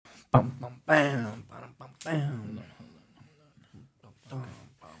Pam, pam, pam, pam, pam, pam.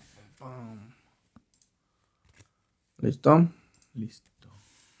 ¿Listo? Listo.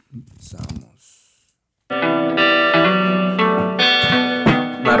 Empezamos.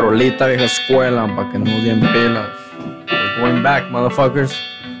 Una rolita vieja escuela para que no den pelas. We're going back, motherfuckers.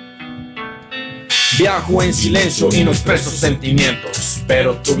 Viajo en silencio y no expreso sentimientos,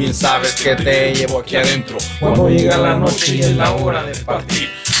 pero tú bien sabes que te llevo aquí adentro. Cuando llega la noche y es la hora de partir,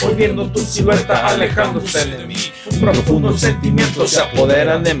 voy viendo tu silueta alejándose de mí. Un profundo sentimiento se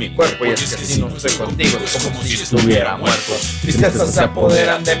apoderan de mi cuerpo, y es que si no estoy contigo es como si estuviera muerto. Tristezas se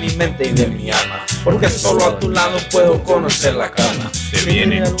apoderan de mi mente y de mi alma, porque solo a tu lado puedo conocer la calma. Se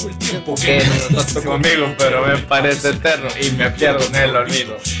viene el tiempo que no estás conmigo, pero me parece eterno y me pierdo en el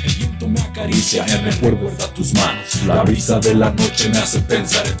olvido. Me acaricia, me recuerda tus manos. La brisa de la noche me hace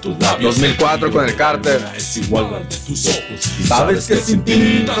pensar en tus labios. 2004 con el Carter. Es igual al de tus ojos. Y sabes que sin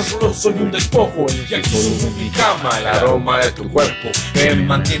ti tan solo soy un despojo, y aquí solo en mi cama el aroma de tu cuerpo que me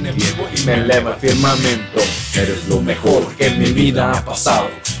mantiene vivo y me eleva al firmamento. Eres lo mejor que en mi vida ha pasado.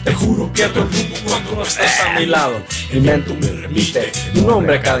 Te juro que pierdo el rumbo cuando no estás a mi lado. Mi mente me remite tu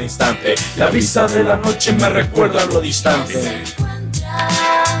nombre a cada instante. La brisa de la noche me recuerda lo distante.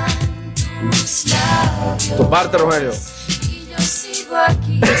 Tu parte, Rogelio.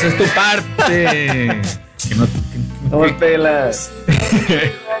 Esa es tu parte. Que no, No pelas.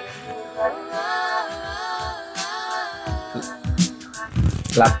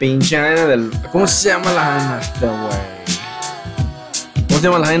 La pinche jaina del... ¿Cómo se llama la jaina este güey? ¿Cómo se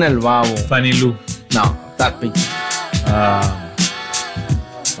llama la jaina del babo? Fanny Lu. No, that pinche.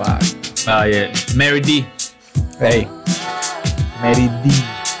 Fuck. Yeah. Mary D. Hey. Mary D.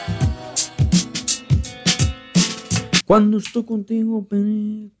 Cuando estoy contigo,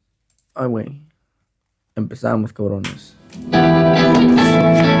 Pene. Ay, güey. Empezamos, cabrones.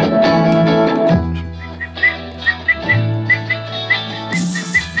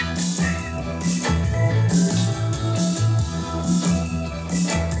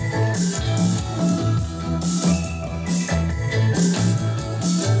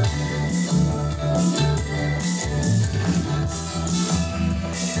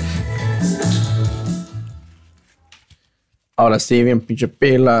 Ahora sí, bien pinche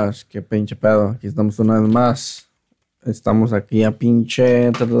pilas, qué pinche pedo. Aquí estamos una vez más. Estamos aquí a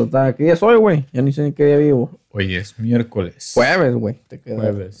pinche... ¿Qué día es hoy, güey? Ya ni sé ni qué día vivo. Hoy es miércoles. Jueves, güey. Te queda.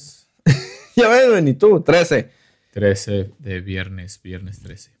 Jueves. Ya ves, güey, ni tú. 13. 13 de viernes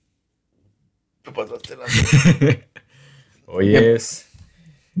 13. Hoy es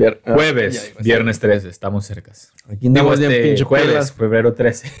jueves, viernes 13. Estamos cercas. Aquí andamos bien pinche jueves, pilas. febrero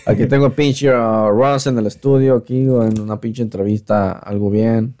 13. Aquí tengo a pinche Ross en el estudio, aquí en una pinche entrevista, algo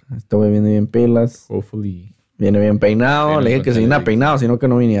bien. Este güey viene bien pilas. Hopefully. Viene bien peinado. Bien, Le dije que se viniera peinado, sino que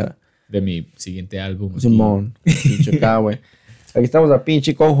no viniera. De mi siguiente álbum. Simón, pinche acá, güey. Aquí estamos a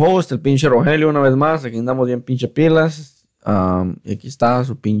pinche co-host, el pinche Rogelio, una vez más. Aquí andamos bien pinche pilas. Y aquí está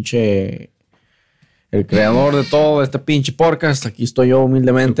su pinche... El creador de todo este pinche podcast. Aquí estoy yo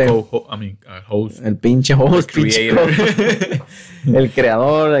humildemente. Host. El pinche host, pinche el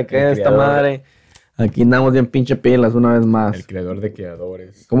creador de que esta madre. Aquí andamos bien pinche pilas una vez más. El creador de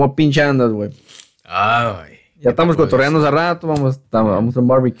creadores. ¿Cómo pinche andas, güey? Ay. Ya estamos cotorreando hace rato. Vamos a un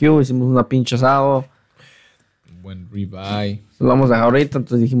barbecue. Hicimos una pinche asado. Un buen ribeye. Lo vamos a dejar ahorita.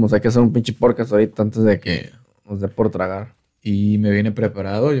 Entonces dijimos, hay que hacer un pinche podcast ahorita antes de que nos dé por tragar. Y me viene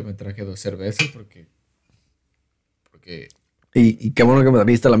preparado. Yo me traje 2 cervezas porque... Y qué bueno que me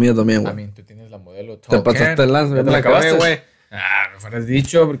trajiste la mía también, güey. Tú tienes la modelo Te pasaste el lanzo. ¿Ya te la acabaste, güey? Me fueras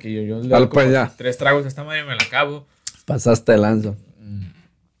dicho porque yo le doy pues, ya. 3 tragos a esta madre y me la acabo. Pasaste el lanzo.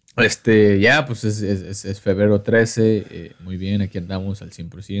 Ya, pues es febrero 13. Muy bien, aquí andamos al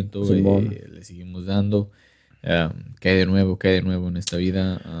 100%. Le seguimos dando. ¿Qué hay de nuevo en esta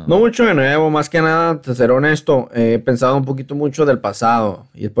vida? No mucho de nuevo, más que nada, te seré honesto, he pensado un poquito mucho del pasado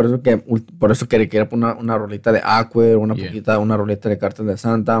y es por eso que quería poner una rolita de Aquer, una rolita de Cartel de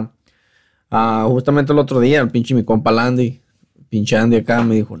Santa. Justamente el otro día, el pinche mi compa Landy, pinche Andy acá,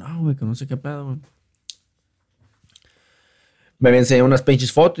 me dijo, no, güey, que no sé qué pedo, güey. Me había enseñado unas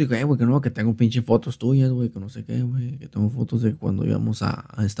pinches fotos y digo, güey, que no, que tengo pinches fotos tuyas, güey, que no sé qué, güey, que tengo fotos de cuando íbamos a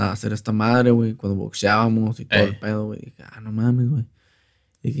hacer esta madre, güey, cuando boxeábamos y todo el pedo, güey. Dije, no mames, güey.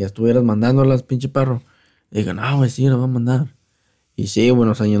 Y que ya estuvieras mandándolas, pinche perro. Y dije, no, güey, sí, las voy a mandar. Y sí, güey,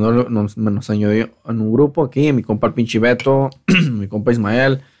 nos añadió en un grupo aquí, mi compa el pinche Beto, mi compa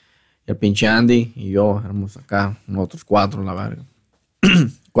Ismael, y el pinche Andy, y yo, éramos acá, nosotros 4, la verga.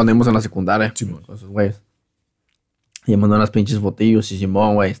 Cuando íbamos en la secundaria, sí, con esos güeyes. Y me mandó unas pinches fotillos y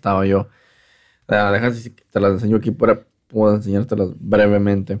Simón, güey, estaba yo. Déjame si te las enseño aquí, puedo enseñártelas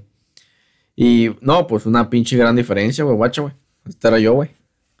brevemente. Y no, pues una pinche gran diferencia, güey, guacha, güey. Este era yo, güey.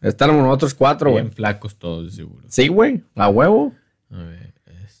 Éramos nosotros 4, güey. Bien flacos todos, de seguro. Sí, güey, a huevo. A ver.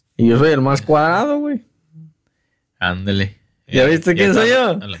 Y yo soy el más cuadrado, güey. Ándale. ¿Ya viste quién soy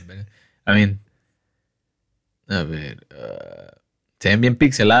yo? A ver. Se ven bien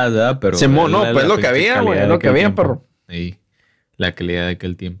pixeladas, ¿verdad? Pero Simón, no, pues es lo que había, güey. Es lo que había, perro. Sí, la calidad de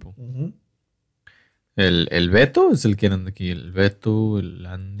aquel tiempo. El Beto es el que anda aquí. El Beto, el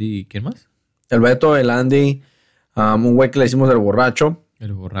Andy. ¿Quién más? El Beto, el Andy. Un güey que le hicimos el borracho.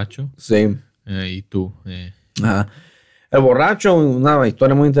 El borracho. Sí. Y tú. Ajá. El borracho, una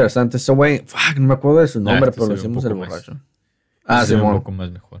historia muy interesante. Ese güey, no me acuerdo de su nombre, pero le hicimos el borracho. Sí, un poco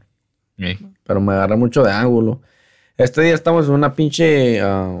más mejor. Pero me agarré mucho de ángulo. Este día estamos en una pinche.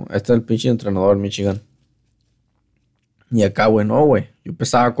 Este es el pinche entrenador, Michigan. Y acá, güey, no, güey. Yo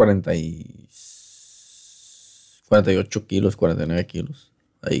pesaba 48 kilos, 49 kilos.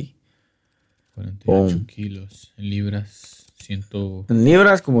 Ahí. 48 kilos. En libras, En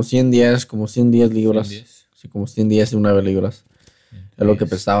libras, como 110 libras. 110. Sí, como 110 y 9 libras. 110. Es lo que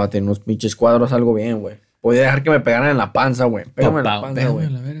pesaba. Tenía unos pinches cuadros, algo bien, güey. Podía dejar que me pegaran en la panza, güey. Pégame en la panza, güey.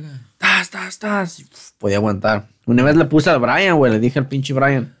 Y, podía aguantar. Una vez le puse al Brian, güey. Le dije al pinche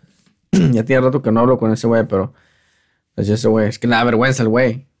Brian. Ya tiene rato que no hablo con ese güey, pero... Decía ese güey. Es que le da vergüenza el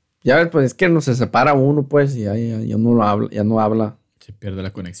güey. Ya ves, pues es que no se separa uno, pues. Y ya no lo habla. Ya no habla. Se pierde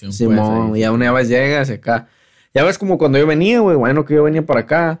la conexión. Sí, pues, y ya una vez llegas acá. Ya ves como cuando yo venía, güey. Bueno, que yo venía para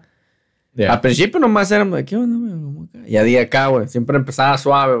acá. Yeah. Al principio nomás era, ¿qué onda, güey? Y a día acá, güey. Siempre empezaba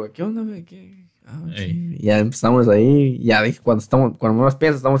suave, güey. ¿Qué onda, güey? Sí. Y ya empezamos ahí. Ya dije, cuando más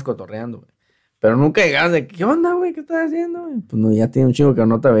piensas, estamos cotorreando, güey. Pero nunca llegas de, ¿qué onda, güey? ¿Qué estás haciendo, güey? Pues no, ya tiene un chingo que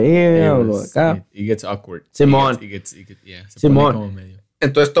no te veía o lo de acá. It gets awkward. Simón. Simón. Como medio.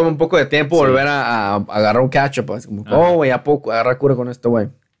 Entonces toma un poco de tiempo volver a agarrar un catch-up. Pues, como, güey, ya puedo agarrar cura con este güey.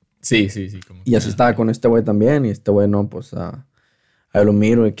 Sí. Como y así estaba con este güey también. Y este güey, no, pues, ahí lo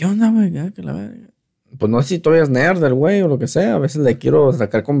miro. Y, ¿qué onda, güey? Que la verga. Pues no sé si todavía es nerd del güey o lo que sea. A veces le quiero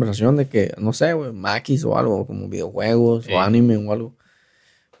sacar conversación de que, no sé, güey, maquis o algo, como videojuegos o anime o algo.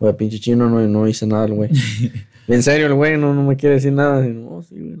 Güey, pinche chino, no hice nada el güey. En serio, el güey no me quiere decir nada. No,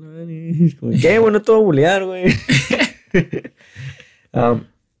 sí, güey, la verga. ¿Qué, güey? No te voy a bulear, güey.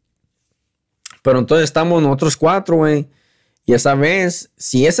 Pero entonces estamos nosotros 4, güey. Y esa vez,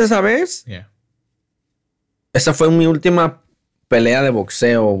 si es esa vez, esa fue mi última pelea de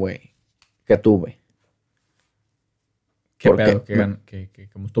boxeo, güey, que tuve. ¿Qué pedo?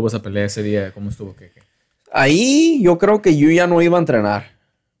 ¿Cómo estuvo esa pelea ese día? ¿Cómo estuvo? ¿Qué? Ahí yo creo que yo ya no iba a entrenar.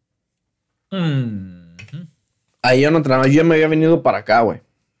 Ahí yo no entrenaba. Yo ya me había venido para acá, güey.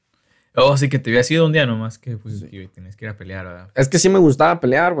 Oh, sí que te había sido un día nomás que pues, tienes que ir a pelear, ¿verdad? Es que sí me gustaba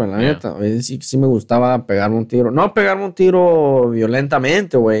pelear, güey, la neta. Sí me gustaba pegarme un tiro. No pegarme un tiro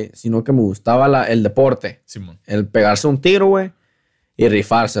violentamente, güey, sino que me gustaba el deporte. Simón. El pegarse un tiro, güey, y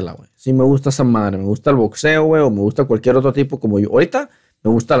rifársela, güey. Sí me gusta esa madre. Me gusta el boxeo, güey, o me gusta cualquier otro tipo como yo. Ahorita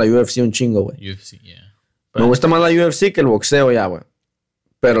me gusta la UFC un chingo, güey. Me gusta más la UFC que el boxeo ya, güey.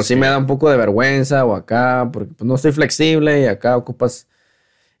 Pero sí me da un poco de vergüenza o acá, porque pues, no estoy flexible y acá ocupas...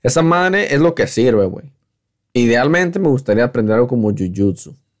 Esa madre es lo que sirve, güey. Idealmente me gustaría aprender algo como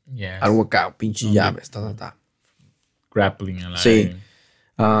Jiu-Jitsu. Yes. Algo acá, pinche llaves, Grappling a la sí.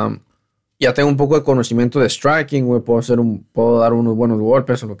 Ya tengo un poco de conocimiento de striking, güey. Puedo dar unos buenos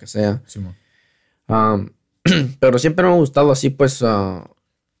golpes o lo que sea. Sí, pero siempre me ha gustado así, pues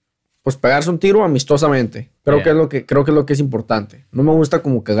pegarse un tiro amistosamente. Creo que es lo que es importante. No me gusta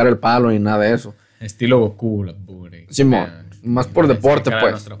como cagar el palo ni nada de eso. Estilo Goku, la pure. Simón. Más por deporte,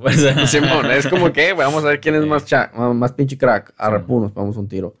 pues. Simón, es como que, güey, vamos a ver quién es más pinche crack. Nos vamos un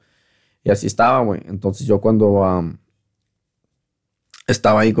tiro. Y así estaba, güey. Entonces yo cuando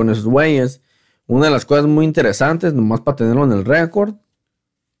estaba ahí con esos güeyes, una de las cosas muy interesantes, nomás para tenerlo en el récord,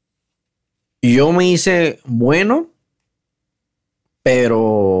 yo me hice bueno,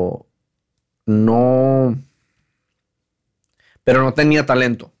 pero no tenía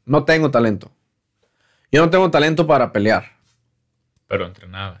talento. No tengo talento. Yo no tengo talento para pelear. Pero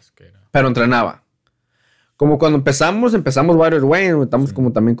entrenabas, ¿qué era? Pero entrenaba. Como cuando empezamos varios güeyes. Estamos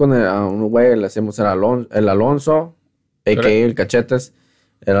como también con un güey, le hacemos el Alonso, a.k.a. el Cachetes,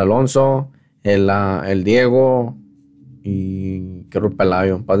 el Alonso, el Diego y creo el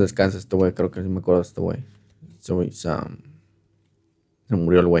Pelayo. En paz descanse este güey, creo que sí me acuerdo de este güey. Este güey se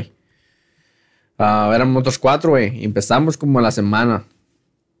murió el güey. Éramos otros 4, güey. Empezamos como a la semana.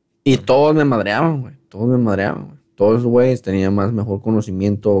 Y todos me madreaban, güey. Todos los güeyes tenían mejor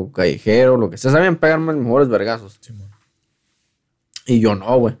conocimiento callejero, lo que sea. Sabían pegar más mejores vergazos. Sí, y yo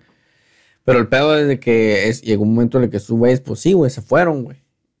no, güey. Pero el pedo es de que llegó un momento en el que sus güeyes, pues sí, güey, se fueron, güey.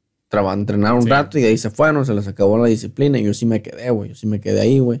 entrenaron un rato y de ahí se fueron, se les acabó la disciplina y yo sí me quedé, güey. Yo sí me quedé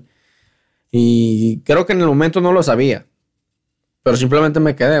ahí, güey. Y creo que en el momento no lo sabía, pero simplemente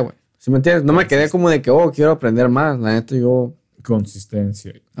me quedé, güey. ¿Sí me entiendes? No me quedé como de que, quiero aprender más. La neta, yo...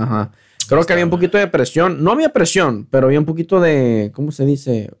 Consistencia. Ajá. Creo que había un poquito de presión. No había presión, pero había un poquito de... ¿Cómo se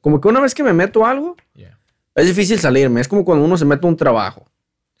dice? Como que una vez que me meto a algo, es difícil salirme. Es como cuando uno se mete a un trabajo.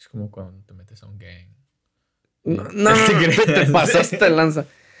 Es como cuando te metes a un gang. No, te pasaste de lanza.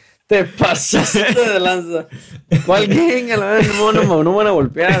 Te pasaste de lanza. ¿Cuál gang? A la vez no van a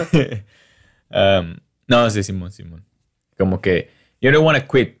golpear. No, sí, Simón. Como que you don't want to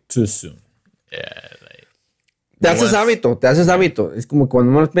quit too soon. Te haces hábito. Es como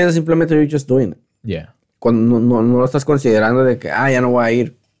cuando no lo piensas, simplemente you're just doing it. Yeah. Cuando no lo estás considerando de que, ya no voy a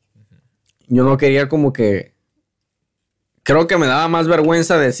ir. Yo no quería como que... Creo que me daba más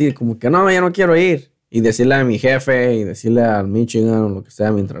vergüenza decir como que no, ya no quiero ir. Y decirle a mi jefe y decirle al Michigan o lo que sea,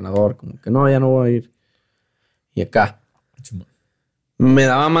 a mi entrenador, como que no, ya no voy a ir. Y acá. Me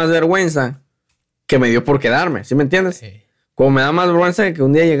daba más vergüenza que me dio por quedarme, ¿sí me entiendes? Sí. Como me da más vergüenza de que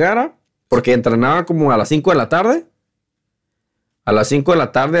un día llegara, porque entrenaba como a las 5 de la tarde. A las 5 de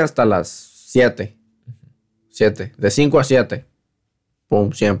la tarde hasta las 7. 7. De 5 a 7.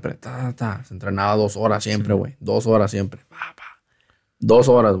 Pum, siempre. Se entrenaba 2 horas siempre, güey. 2 horas siempre. 2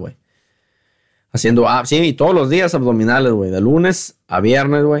 horas, güey. Haciendo, sí, y todos los días abdominales, güey. De lunes a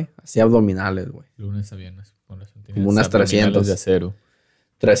viernes, güey. Hacía abdominales, güey. Lunes a viernes. Como unas 300. De acero.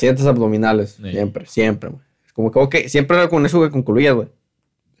 300 abdominales. Sí. Siempre, güey. Como que, ok, siempre era con eso que concluías, güey.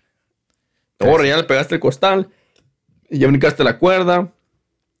 Ahora ya le pegaste el costal. Y ya brincaste la cuerda.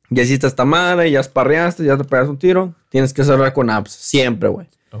 Ya hiciste esta madre. Ya esparreaste. Ya te pegas un tiro. Tienes que cerrar con abs. Siempre, güey.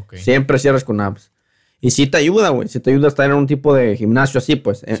 Okay. Siempre cierras con abs. Y sí te ayuda, güey. Sí te ayuda a estar en un tipo de gimnasio así,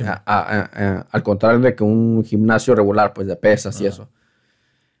 pues. Sí. Al contrario de que un gimnasio regular, pues, de pesas y eso.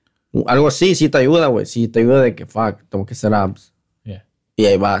 Algo así, sí te ayuda, güey. Sí te ayuda de que, tengo que hacer abs. Yeah. Y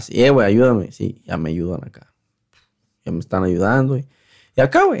ahí vas. Y, güey, ayúdame. Sí, ya me ayudan acá. Ya me están ayudando, güey. Y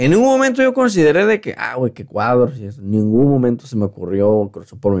acá, güey, en ningún momento yo consideré de que, güey, qué cuadros y eso. En ningún momento se me ocurrió,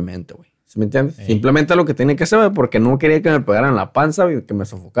 cruzó por mi mente, güey. ¿Sí me entiendes? Hey. Simplemente lo que tenía que hacer, güey, porque no quería que me pegaran la panza, güey, que me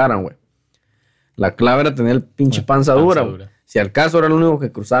sofocaran, güey. La clave era tener el pinche panza dura, güey. Si al caso era lo único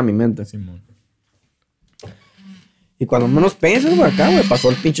que cruzaba mi mente. Simón. Y cuando menos piensas, güey, acá, güey, pasó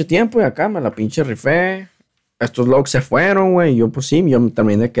el pinche tiempo y acá me la pinche rifé. Estos logs se fueron, güey. Yo, pues sí, yo me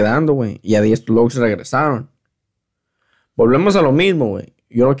terminé quedando, güey. Y a 10 estos logs regresaron. Volvemos a lo mismo, güey.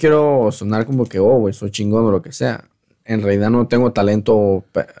 Yo no quiero sonar como que, güey, soy chingón o lo que sea. En realidad no tengo talento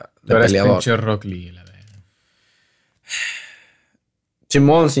de peleador. Pinche Rock Lee, la verdad.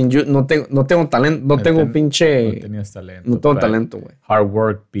 Simón, no tengo talento, no tengo pinche... No tenías talento. No tengo talento, güey. Hard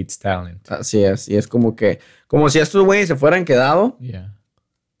work beats talent. Así es. Y es como que... Como si estos güeyes se fueran quedado,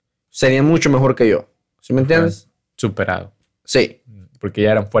 serían mucho mejor que yo. ¿Sí me entiendes? Superado. Sí. Porque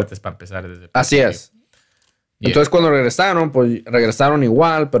ya eran fuertes para empezar desde el principio. Así es. Entonces cuando regresaron, pues regresaron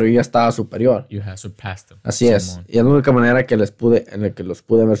igual, pero yo ya estaba superior. You have surpassed them. Así es. Y es la única manera que los pude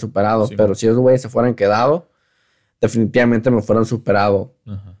haber superado. Sí, pero si esos güeyes se fueran quedado, definitivamente me fueran superado.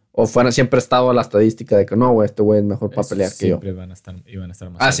 Uh-huh. O fueran siempre estado a la estadística de que no, güey, este güey es mejor para pelear que yo. Siempre iban a estar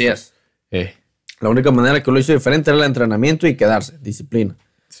más Así altos. Es. La única manera que lo hizo diferente era el entrenamiento y quedarse, disciplina.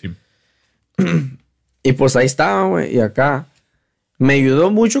 Sí. Y pues ahí estaba, güey, y acá. Me ayudó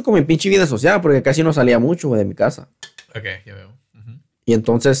mucho con mi pinche vida social, porque casi no salía mucho, güey, de mi casa. Ok, ya veo. Uh-huh. Y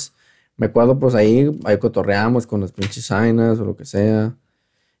entonces, me acuerdo, pues ahí cotorreamos con las pinches jainas o lo que sea.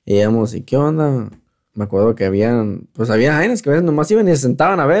 Y íbamos, ¿y qué onda? Me acuerdo que había jainas que a veces nomás iban y se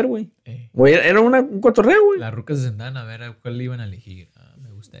sentaban a ver, güey. Güey, era un cotorreo, güey. Las rucas se sentaban a ver a cuál iban a elegir.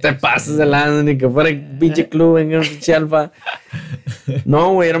 Me gusta Te pasas de lanza, ni que fuera el pinche club en el pinche alfa.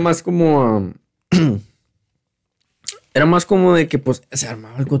 No, güey, era más como... Era más como de que, pues, se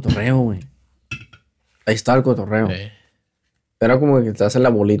armaba el cotorreo, güey. Ahí estaba el cotorreo. Era como que te hace la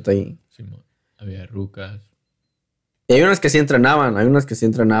bolita ahí. Sí, había rucas. Y hay unas que sí entrenaban.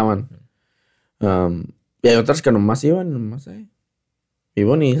 Y hay otras que nomás iban,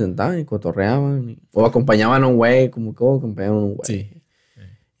 iban y sentaban y cotorreaban. O acompañaban a un güey, como que acompañaban a un güey. Sí.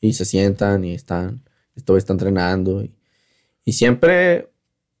 Y se sientan y están entrenando. Y siempre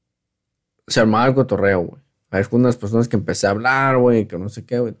se armaba el cotorreo, güey. Hay unas personas que empecé a hablar, güey, que no sé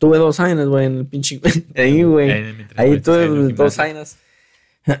qué, güey. Tuve 2 jainas, güey, en el pinche... Ahí, güey. Ahí tuve 2 jainas.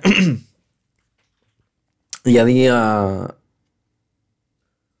 Y ya di...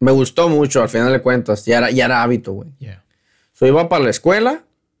 Me gustó mucho, al final de cuentas. Ya era hábito, güey. Yeah. So, iba para la escuela.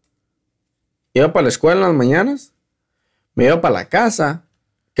 En las mañanas. Me iba para la casa.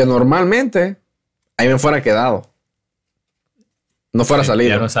 Que normalmente ahí me fuera quedado. no fuera salido.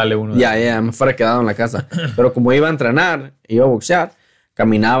 Ya no sale uno. Ya, me fuera quedado en la casa. Pero como iba a entrenar, iba a boxear,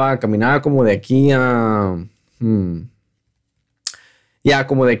 caminaba como de aquí a...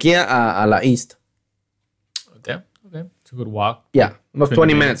 como de aquí a la East. Okay. It's a good walk. Unos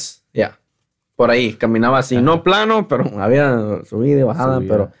 20 minutes. Por ahí, caminaba así. No plano, pero había subida y bajada,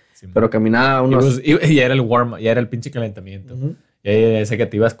 pero caminaba unos... Y ya era el warm, ya era el pinche calentamiento. Y ahí sé que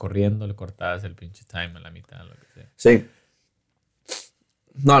te ibas corriendo, le cortabas el pinche time a la mitad, lo que sea. Sí.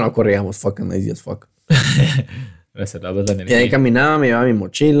 No corríamos, fucking lazy as fuck. Reservabas la energía. Y ahí caminaba, me llevaba mi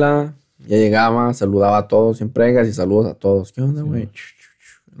mochila, ya llegaba, saludaba a todos, siempre llegas y saludos a todos. ¿Qué onda, güey?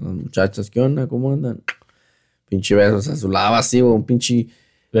 Las muchachas, ¿qué onda? ¿Cómo andan? Pinche beso, se saludaba así, güey, un pinche...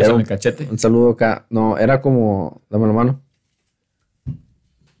 ¿Beso en el cachete? Un saludo acá. No, era como... Dame la mano.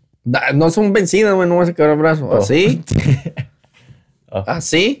 No son vencidas, güey, no vas a quebrar el brazo. Así.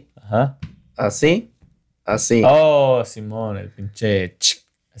 Así. Ajá. Así. Oh, Simón, el pinche...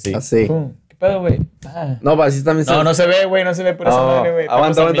 Así. Pum. ¿Qué pedo, güey? No, así también se... No se ve, güey, no se ve por esa madre, güey.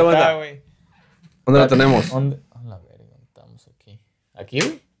 Aguanta. ¿Dónde lo tenemos? ¿Dónde? A la verga, estamos aquí. ¿Aquí,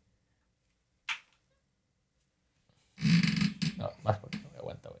 güey? No, más porque no,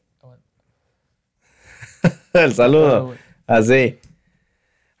 aguanta, güey. El saludo. Así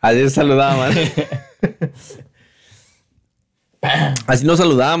se saludaban. Así nos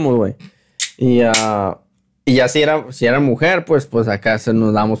saludábamos, güey. Y ya si era mujer, pues acá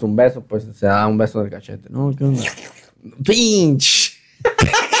nos damos un beso, pues se da un beso del cachete. No, ¿qué onda? ¡Pinch!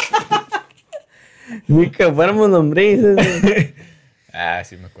 Ni que fuéramos lombrices.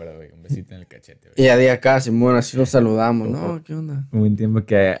 Sí me acuerdo, güey. Un besito en el cachete, güey. Y a día acá, Simón, así nos saludamos. No, ¿qué onda? Hubo un tiempo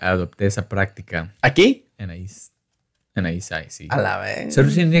que adopté esa práctica. ¿Aquí? En ahí, sí. A la vez.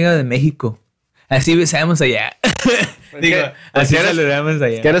 Nosotros sí llegamos de México. Así besamos allá. Digo, así saludamos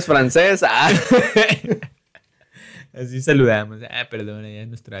allá. Es que eres francés. Así saludamos. Perdón, ya es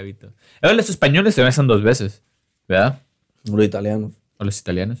nuestro hábito. Ahora los españoles se besan 2 veces, ¿verdad? Los italianos. ¿O los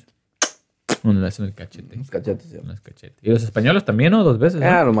italianos? Un beso en el cachete. Los cachetes, sí. Los cachetes. ¿Y los españoles también, o 2 veces?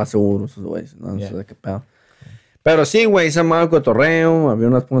 ¿no? Lo más seguro, esos güeyes. No sé de qué pedo. Pero sí, güey, se llamaba cotorreo. Había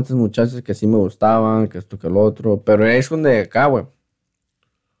unas cuantas muchachas que sí me gustaban, que esto, que el otro. Pero es donde acá, güey.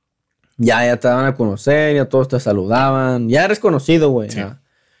 Ya te daban a conocer, ya todos te saludaban. Ya eres conocido, güey. Sí.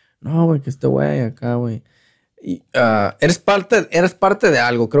 No, güey, que este güey acá, güey. Y, eres parte de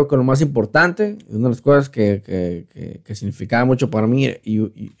algo. Creo que lo más importante, una de las cosas que significaba mucho para mí,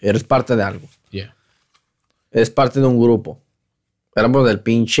 y eres parte de algo. Yeah. Eres parte de un grupo. Éramos el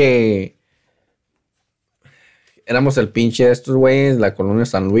pinche de estos güeyes, la colonia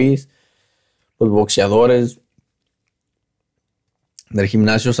San Luis, los boxeadores del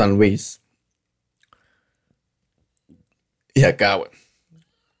gimnasio San Luis. Y acá, güey,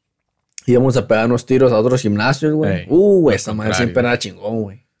 íbamos a pegar unos tiros a otros gimnasios, güey. Esa madre siempre era chingón,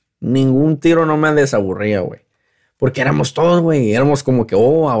 güey. Ningún tiro no me desaburría, güey. Porque éramos todos, güey. Éramos como que,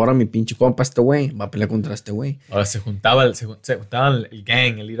 ahora mi pinche compa este güey va a pelear contra este güey. Ahora se juntaba el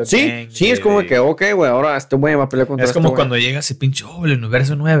gang, el little gang. Sí, es como que, ok, güey, ahora este güey va a pelear contra este güey. Es como cuando llega ese pinche, el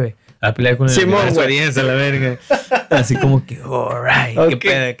universo 9. A pelear con el universo 10 a la verga. Así como que, alright, okay.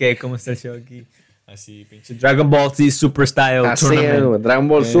 ¿Qué pedo? ¿Cómo está el show aquí? Así, pinche Dragon Ball Z Super Style. Así es, güey. Dragon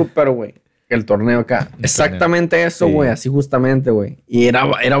Ball Super, güey. El torneo acá. Exactamente eso, güey. Sí. Así justamente, güey. Y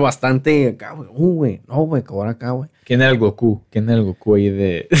era bastante acá, güey. Güey. No, güey, que ahora acá, güey. ¿Quién era el Goku? ¿Quién era el Goku ahí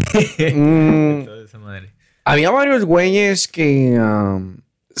de toda esa madre? Había varios güeyes que...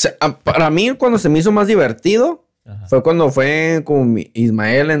 para mí, cuando se me hizo más divertido, fue cuando fue con mi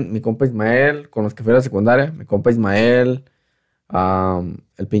compa Ismael, con los que fui a la secundaria. Mi compa Ismael,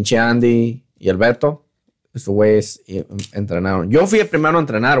 el pinche Andy y el Beto. Esos güeyes entrenaron. Yo fui el primero a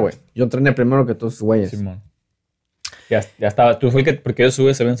entrenar, güey. Yo entrené primero que todos esos güeyes. Simón. Ya estaba. Tú fue el que... Porque esos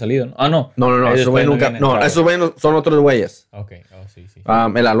güeyes se habían salido, ¿no? No. No. Esos güeyes nunca... No, esos güeyes son otros güeyes. Ok. Sí.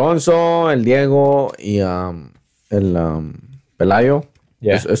 El Alonso, el Diego y el Pelayo.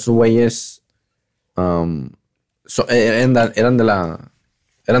 Yeah. Esos güeyes eran de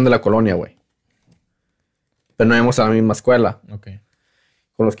la colonia, güey. Pero no íbamos a la misma escuela. Ok.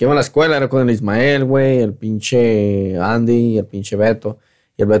 Con los que iban a la escuela era con el Ismael, güey, el pinche Andy y el pinche Beto.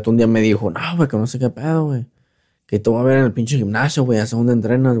 Y el Beto un día me dijo, no, güey, que no sé qué pedo, güey. Que te voy a ver en el pinche gimnasio, güey, ¿hacia dónde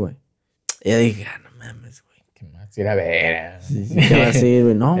entrenas, güey? Y yo dije, no mames, güey. ¿Qué más? Ir a ver. Sí, ¿qué va a decir,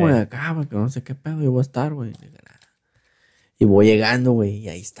 güey? No, güey, acá, güey, que no sé qué pedo, yo voy a estar, güey. Y voy llegando, güey, y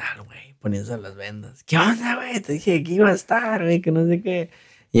ahí está, güey, poniéndose las vendas. ¿Qué onda, güey? Te dije que iba a estar, güey, que no sé qué.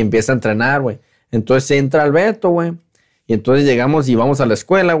 Y empieza a entrenar, güey. Entonces entra el Beto, güey. Y entonces llegamos y vamos a la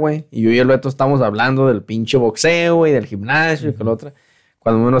escuela, güey. Y yo y el Beto estamos hablando del pinche boxeo, güey, del gimnasio y que la otra.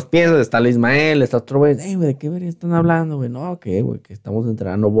 Cuando menos piensas, está el Ismael, está otro güey. Güey, ¿de qué verga están hablando, güey? No, ¿qué, güey? Que estamos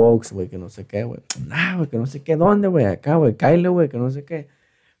entrenando box, güey, que no sé qué, güey. Nah, güey, que no sé qué. ¿Dónde, güey? Acá, güey. Cáele, güey, que no sé qué.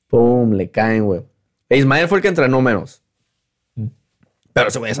 Pum, le caen, güey. Ismael fue el que entrenó menos. Pero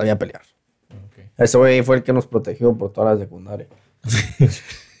ese güey sabía pelear. Okay. Ese güey fue el que nos protegió por toda la secundaria.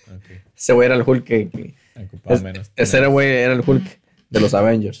 Okay. Ese güey era el Hulk que ese güey era el Hulk de los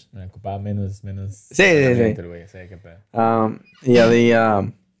Avengers. Me ocupaba menos. Sí. El güey, qué pedo. Y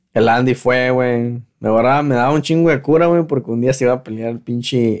el Andy fue, güey. Me daba un chingo de cura, güey, porque un día se iba a pelear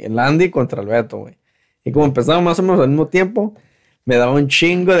el Andy contra el Beto, güey. Y como empezamos más o menos al mismo tiempo, me daba un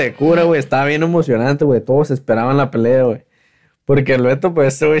chingo de cura, güey. Estaba bien emocionante, güey. Todos esperaban la pelea, güey. Porque el Beto,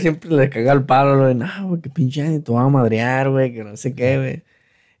 pues, ese güey siempre le caga el palo, güey. No, güey, que pinche Andy te va a madrear, güey, que no sé qué, güey.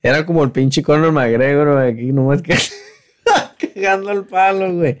 Era como el pinche Conor McGregor, güey, aquí nomás que cagando el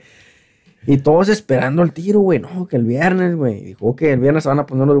palo, güey. Y todos esperando el tiro, güey. No, que el viernes, güey. Dijo que el viernes se van a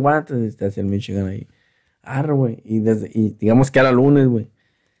poner los guantes. Y hacia el Michigan ahí. Arre, güey. Y digamos que era lunes, güey.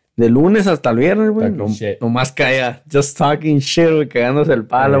 De lunes hasta el viernes, güey. Nomás caía. Just talking shit, güey. Cagándose el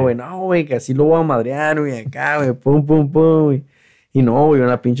palo, güey. No, güey, que así lo voy a madrear, güey. Acá, güey. Pum, pum, pum, güey. Y no, güey,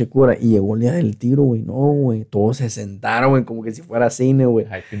 una pinche cura. Y llegó el día del tiro, güey. No, güey. Todos se sentaron, güey, como que si fuera cine, güey.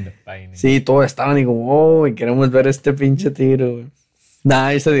 Sí, todos estaban y como, oh, güey, queremos ver este pinche tiro, güey. Nah,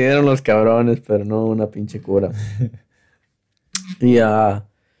 ahí se dieron los cabrones, pero no, una pinche cura. Y había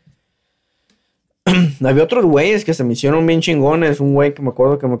otros güeyes que se me hicieron bien chingones. Un güey que me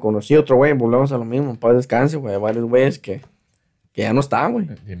acuerdo que me conocí, otro güey, volvemos a lo mismo. Paz descanse, güey. Hay varios güeyes que ya no están, güey.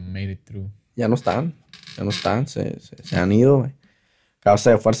 Ya no están. Se han ido, güey.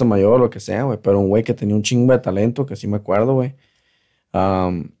 Causa de fuerza mayor o lo que sea, güey. Pero un güey que tenía un chingo de talento, que sí me acuerdo, güey.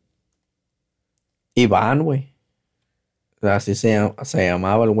 Iván, güey. Así se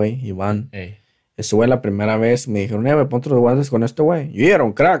llamaba el güey, Iván. Ey. Ese güey la primera vez me dijeron, güey, ponte los guantes con este güey. Yo era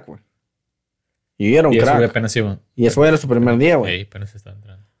un crack, güey. Y eso apenas iba. Y eso era su primer día, güey. Ey, pero se está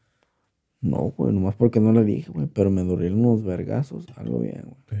entrando. No, güey, nomás porque no le dije, güey. Pero me dolieron unos vergazos. Algo bien,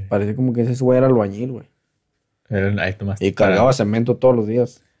 güey. Parece como que ese güey era albañil, güey. Y cargaba cemento todos los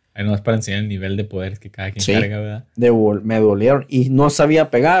días. Ahí nomás para enseñar el nivel de poderes que cada quien carga, ¿verdad? Me dolieron. Y no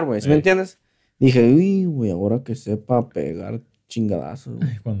sabía pegar, güey. ¿Sí me entiendes? Dije, uy, güey, ahora que sepa pegar chingadazos.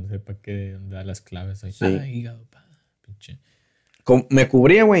 Cuando sepa que da las claves. Ahí. Sí. Hígado, pinche. Me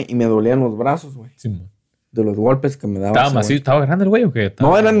cubría, güey, y me dolían los brazos, güey. Sí, de los golpes que me daban. ¿Estaba macizo? ¿Estaba grande el güey o qué?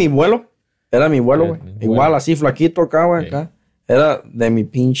 No, era mi vuelo. Era mi vuelo, güey. Igual, así, flaquito acá, güey, acá. Era de mi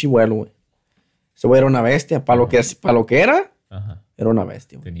pinche vuelo, güey. Ese güey era una bestia. Para lo que era, era una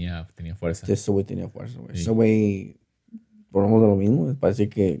bestia, güey. Tenía fuerza. Sí, ese güey tenía fuerza, güey. Sí. Ese güey, volvemos de lo mismo. Parece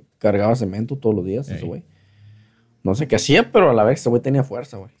que cargaba cemento todos los días, ese güey. No sé qué hacía, pero a la vez ese güey tenía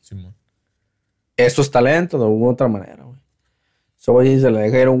fuerza, güey. Sí, eso es talento de alguna otra manera, güey. Ese güey se le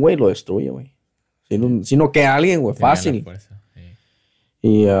deja ir a un güey y lo destruye, güey. Sino que a alguien, güey, fácil.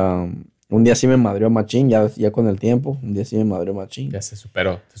 Y un día sí me madrió machín, ya con el tiempo. Un día sí me madrió machín. Ya se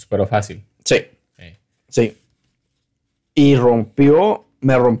superó fácil. Sí. Sí. Y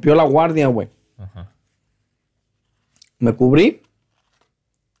me rompió la guardia, güey. Ajá. Me cubrí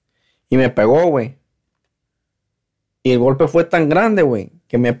y me pegó, güey. Y el golpe fue tan grande, güey,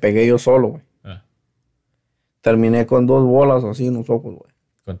 que me pegué yo solo, güey. Terminé con 2 bolas así en los ojos, güey.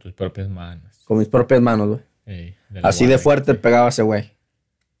 Con tus propias manos. Con mis propias manos, güey. Así de fuerte pegaba ese güey.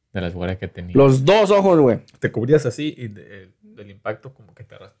 De las guardias que tenía. Los 2 ojos, güey. Te cubrías así y del impacto como que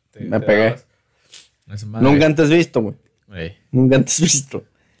me pegué. Nunca antes visto, güey. Nunca antes visto.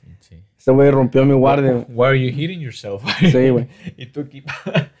 Sí. Ese güey rompió mi guardia. Why are you hitting yourself? Sí, güey. Y tú aquí...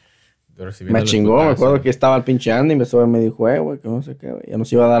 me chingó, me acuerdo que estaba el pinche Andy y me dijo, güey, que no sé qué, güey. Ya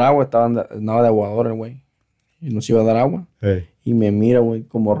nos iba a dar agua, andaba de aguador el güey. Y nos iba a dar agua. Y me mira, güey,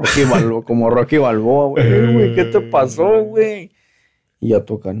 como Rocky Balboa, güey. ¿Qué te pasó, güey? Y ya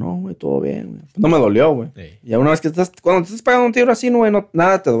toca, no, güey, todo bien, güey. No me dolió, güey. Y una vez que cuando te estás pegando un tiro así, güey,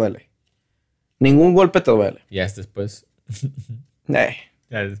 nada te duele. Ningún golpe te duele. Ya es después. Ya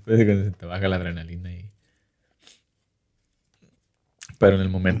después de que se te baja la adrenalina y... Pero en el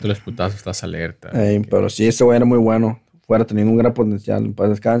momento del putazo estás alerta. Pero sí, ese güey era muy bueno. Fuera teniendo un gran potencial. En paz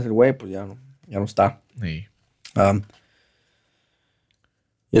descanse el güey, pues ya no está. Sí.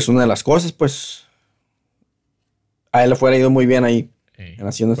 Y es una de las cosas, pues... A él le fuera ido muy bien ahí.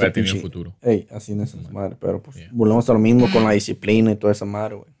 Haciendo ese pinche futuro. Haciendo esa madre. Pero pues volvemos a lo mismo con la disciplina y toda esa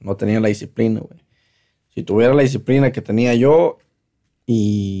madre, güey. No tenía la disciplina, güey. Si tuviera la disciplina que tenía yo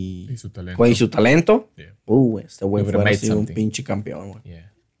y su talento, güey, este güey fuera sido un pinche campeón, güey.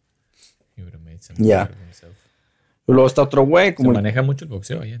 Y luego está otro güey. Se maneja mucho el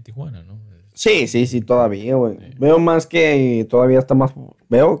boxeo allá en Tijuana, ¿no? Sí, todavía, güey. Sí. Veo más que todavía está más...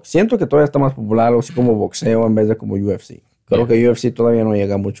 Siento que todavía está más popular, algo así como boxeo en vez de como UFC. Creo que UFC todavía no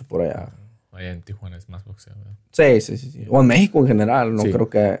llega mucho por allá. Allá en Tijuana es más boxeo, ¿verdad? Sí. O en México en general, no creo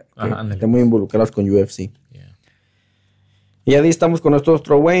que estén muy involucrados con UFC. Yeah. Y ahí estamos con estos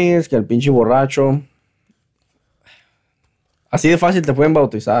otros güeyes, que el pinche borracho... Así de fácil te pueden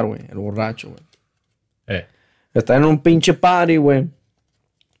bautizar, güey, el borracho, güey. Está en un pinche party, güey.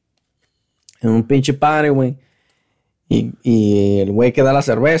 Y el güey que da las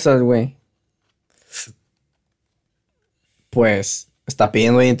cervezas, güey, pues está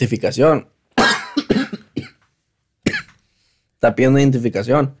pidiendo identificación. Ajá.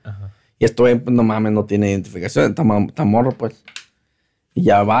 Y esto, güey, pues, no mames, no tiene identificación. Está morro, pues. Y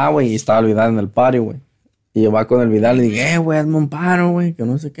ya va, güey, y estaba el Vidal en el party, güey. Y yo va con el Vidal y dije, güey, hazme un paro, güey, que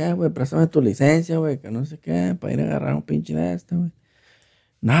no sé qué, güey, préstame tu licencia, güey, que no sé qué, para ir a agarrar un pinche de este, güey.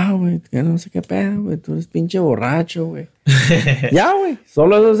 No, güey, que no sé qué pedo, güey, tú eres pinche borracho, güey. Ya, güey,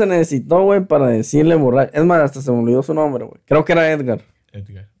 solo eso se necesitó, güey, para decirle borracho. Es más, hasta se me olvidó su nombre, güey. Creo que era Edgar.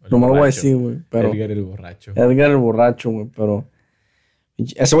 No me lo voy a decir, güey, pero... Edgar el borracho, güey, pero...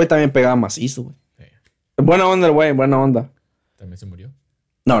 Ese güey también pegaba macizo, güey. Sí. Buena onda el güey, buena onda. ¿También se murió?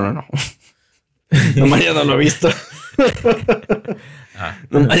 No. Nomás ya no lo he visto.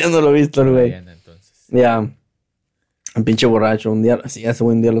 Nomás ya no lo he visto el güey. Ya. Un pinche borracho. Un día, sí, ese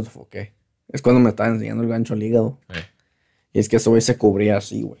güey un día lo sofoqué. Es cuando me estaba enseñando el gancho al hígado. Y es que ese güey se cubría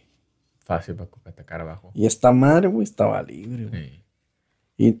así, güey. Fácil para atacar abajo. Y esta madre, güey, estaba libre, güey.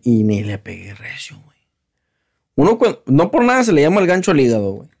 Y ni le pegué recio, güey. No por nada se le llama el gancho al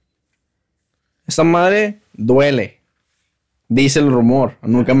hígado, güey. Esa madre duele. Dice el rumor.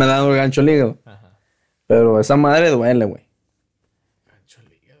 Nunca me ha dado el gancho al hígado. Ajá. Pero esa madre duele, güey. Gancho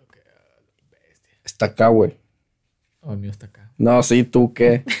al hígado, qué bestia. Está acá, güey. Oh, el mío está acá. No, sí, ¿tú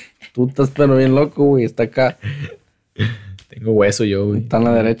qué? Tú estás pero bien loco, güey. Está acá. Tengo hueso yo, güey. Está en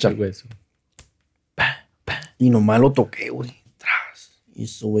la derecha. El hueso. Y nomás lo toqué, güey. Y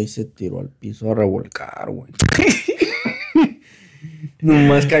ese güey se tiró al piso a revolcar, güey.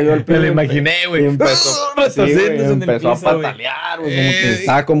 Nomás cayó al piso. Me lo imaginé, güey. Empezó a patalear, güey. Como que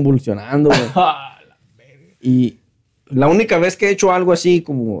estaba convulsionando, güey. Y la única vez que he hecho algo así,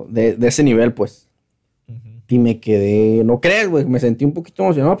 como de ese nivel, pues. Y me quedé, no crees, güey. Me sentí un poquito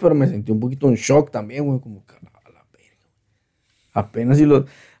emocionado, pero me sentí un poquito en shock también, güey. Como que a la verga.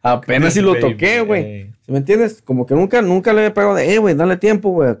 Apenas si lo toqué, güey. ¿Sí me entiendes? Como que nunca le había pegado de, güey, dale tiempo,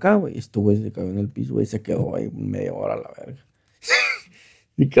 güey, acá, güey. Y este güey se cayó en el piso, güey, y se quedó ahí media hora a la verga.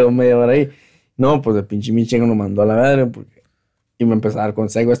 Y quedó media hora ahí. No, pues el pinche Michinga lo mandó a la verga, porque... Y me empezó a dar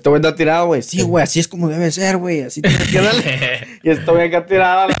consejo. Este güey está tirado, güey. Sí, güey, así es como debe ser, güey. Así tiene que darle. Y este güey acá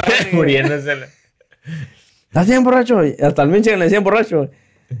tirado a la verga. Muriéndose. ¿Estás bien borracho, güey? Hasta el Michinga le decían borracho, güey.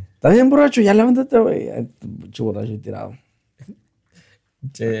 ¿Estás bien borracho? Ya levántate, güey. Mucho borracho y tirado.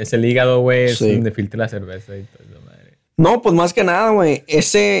 Es el hígado, güey, es donde filtra la cerveza y todo eso, madre. No, pues más que nada, güey.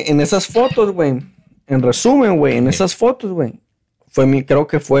 En esas fotos, güey. En resumen, güey, en esas fotos, güey. Creo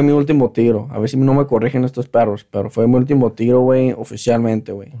que fue mi último tiro. A ver si no me corrigen estos perros. Pero fue mi último tiro, güey,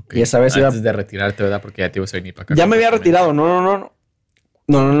 oficialmente, güey. Okay. Y esa vez Antes de retirarte, ¿verdad? Porque ya te ibas a venir para acá. Ya me había retirado. No.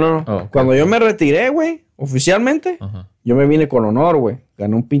 Okay. Cuando yo me retiré, güey, oficialmente, yo me vine con honor, güey.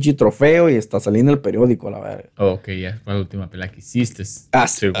 Gané un pinche trofeo y está saliendo en el periódico, la verdad. Ok, ya fue la última pelea que hiciste.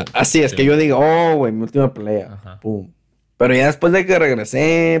 Así es, que yo digo, güey, mi última pelea. Ajá. Pum. Pero ya después de que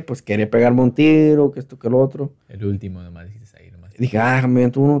regresé, pues quería pegarme un tiro, que esto, que lo otro. El último nomás dijiste ahí, nomás. Dije, me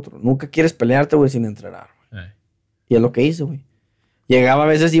meto un otro. Nunca quieres pelearte, güey, sin entrenar, güey. Y es lo que hice, güey. Llegaba a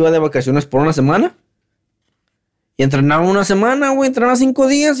veces, iba de vacaciones por una semana. Y entrenaba una semana, güey. Entrenaba 5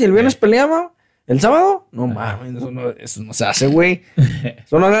 días y el viernes peleaba. ¿El sábado? No mames, eso no se hace, güey.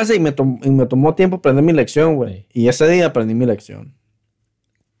 Eso no se hace y me tomó tiempo aprender mi lección, güey. Y ese día aprendí mi lección.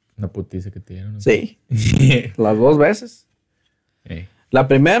 Una putiza que te dieron, ¿no? Sí. Las 2 veces. La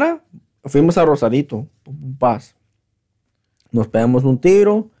primera, fuimos a Rosarito, Paz. Nos pegamos un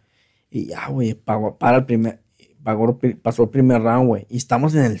tiro y ya, güey, pasó el primer round, güey. Y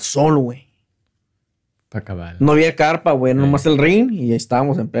estamos en el sol, güey. Para acabar. No había carpa, güey, nomás el ring y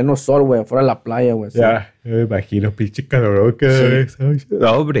estábamos en pleno sol, güey, afuera de la playa, güey. Ya, yo me imagino, pinche calorón que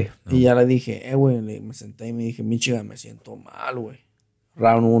hombre. Y ya le dije, güey, me senté y me dije, Michigan, me siento mal, güey.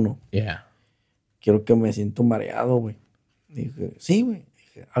 Round 1. Yeah. Quiero que me siento mareado, güey. Dije, sí, güey.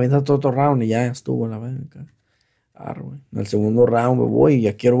 Avienta todo otro round y ya estuvo la verga. Güey. En el segundo round, güey, voy y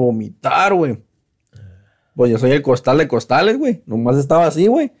ya quiero vomitar, güey. Pues yo soy el costal de costales, güey. Nomás estaba así,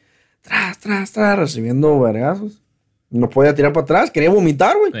 güey. Tras, recibiendo vergazos. No podía tirar para atrás. Quería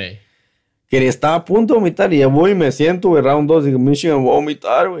vomitar, güey. Estaba a punto de vomitar y ya voy y me siento, güey. Round 2. Digo, Michigan, voy a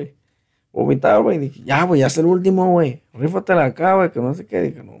vomitar, güey. vomitar, güey. Dije, ya, güey, ya es el último, güey. Rífatela acá, güey, que no sé qué.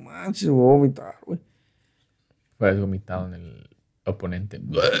 Dije, no manches, voy a vomitar, güey. Fue vomitado en el oponente.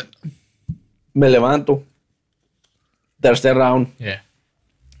 Me levanto. Tercer round. Yeah.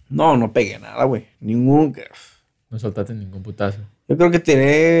 No pegué nada, güey. Ningún. No soltaste ningún putazo. Yo creo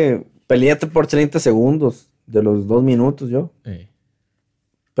que peleaste por 30 segundos de los 2 minutos yo.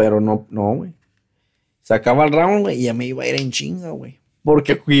 Pero no, güey. Se acaba el round, güey, y ya me iba a ir en chinga, güey.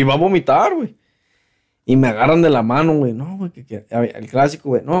 Porque iba a vomitar, güey. Y me agarran de la mano, güey. No, güey, el clásico,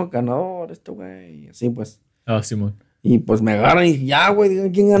 güey. No, ganador, güey. Así, pues. Simón. Y pues me agarran y ya, güey, digan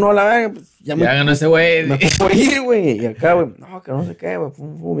quién ganó a la verga. Pues, ya ganó ese güey. Me fui por ir, güey. Y acá, güey, no, que no sé qué, güey.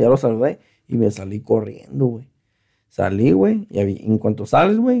 Ya lo saludé. Y me salí corriendo, güey. Salí, güey. Y en cuanto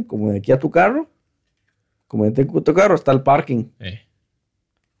sales, güey, como de aquí a tu carro, está el parking.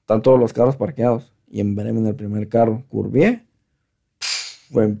 Están todos los carros parqueados. Y en el primer carro, curvé.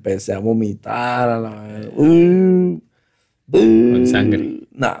 Pues empecé a vomitar a la verga. Con sangre.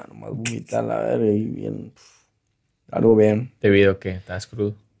 Nah, nomás vomitar a la verga y bien. Algo bien. ¿Debido a qué? ¿Estás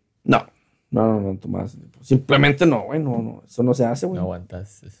crudo? No, Tomás. Simplemente no, güey. No. Eso no se hace, güey. No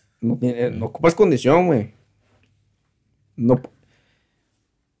aguantas. No ocupas condición, güey. No.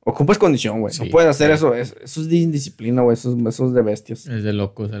 Ocupas condición, güey. Sí, no puedes hacer eso. Eso es de indisciplina, güey. Eso es de bestias. Es de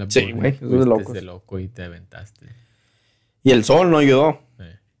locos. Sí, güey. Eso es de locos. Es de loco y te aventaste. Y el sol no ayudó.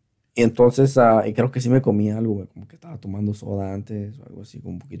 Y entonces, y creo que sí me comí algo, güey. Como que estaba tomando soda antes o algo así,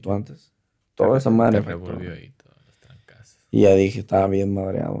 como un poquito antes. Toda esa madre. Te revolvió ahí todas las trancas. Y ya dije, estaba bien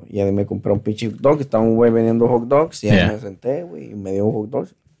madreado. Y ya me compré un pinche hot dog. Estaba un güey vendiendo hot dogs. Y ahí me senté, güey. Y me dio un hot dog.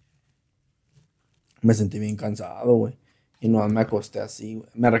 Me sentí bien cansado, güey. Y no me acosté así, güey.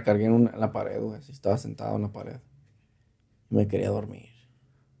 Me recargué en la pared, güey. Así estaba sentado en la pared. Y me quería dormir.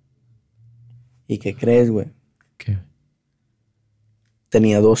 ¿Y qué crees, güey? ¿Qué?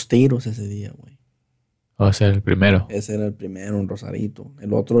 Tenía 2 tiros ese día, güey. O sea, el primero. Ese era el primero, en Rosarito.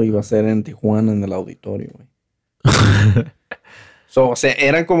 El otro iba a ser en Tijuana, en el auditorio, güey. O sea,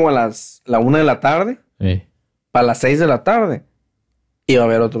 eran como la 1 de la tarde. Para las 6 de la tarde. Iba a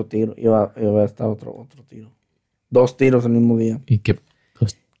haber otro tiro. Iba a haber estado otro tiro. 2 tiros el mismo día. ¿Y qué?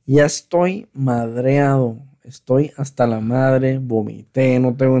 Ya estoy madreado. Estoy hasta la madre. Vomité,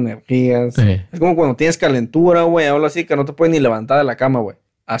 no tengo energías. Es como cuando tienes calentura, güey. Hablo así que no te puedes ni levantar de la cama, güey.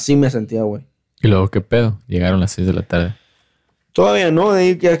 Así me sentía, güey. ¿Y luego qué pedo? Llegaron las 6 de la tarde. Todavía no.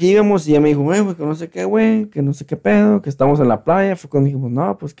 De que aquí íbamos y ya me dijo, güey, que no sé qué, güey. Que no sé qué pedo. Que estamos en la playa. Fue cuando dijimos,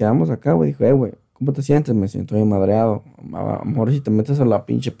 no, pues quedamos acá, güey. Dijo, güey, ¿cómo te sientes? Me siento bien madreado. A lo mejor si te metes a la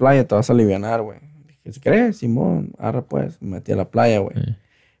pinche playa te vas a alivianar, güey. Dije, ¿crees, Simón? Arra, pues. Me metí a la playa, güey.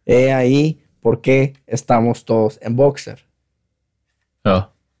 Ahí, ¿por qué estamos todos en boxer? En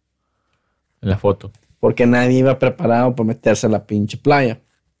la foto. Porque nadie iba preparado para meterse a la pinche playa.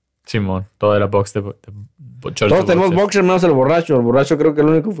 Simón, todo era box de todos tenemos boxer menos el borracho. El borracho creo que el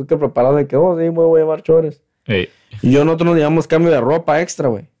único fue que preparado de que, sí, voy a llevar chores. Y nosotros nos llevamos cambio de ropa extra,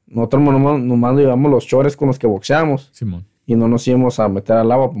 güey. Nosotros nomás llevamos los chores con los que boxeamos. Simón. Y no nos íbamos a meter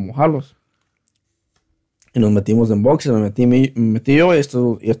al agua para mojarlos. Y nos metimos en boxer. Me metí yo y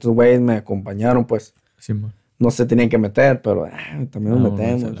estos güeyes me acompañaron, pues. Simón. No se tenían que meter, pero también nos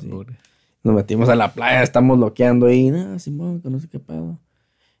metemos. Nos metimos a la playa, estamos loqueando ahí. Simón, que no sé qué pedo.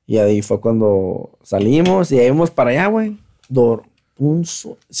 Y ahí fue cuando salimos y ahí íbamos para allá, güey.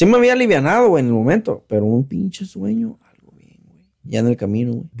 Sí me había alivianado, güey, en el momento. Pero un pinche sueño, algo bien, güey. Ya en el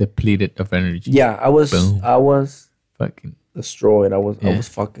camino, güey. Depleted of energy. Yeah, I was fucking destroyed. I was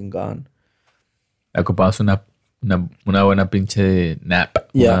fucking gone. Ocupabas una buena pinche nap.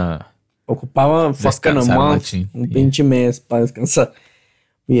 Yeah. Ocupaba fucking a month. Un pinche mes para descansar.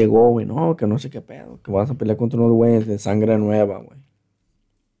 Y llegó, güey, no, que no sé qué pedo. Que vas a pelear contra unos güeyes de sangre nueva, güey.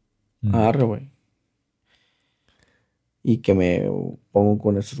 Arre, güey. Y que me pongo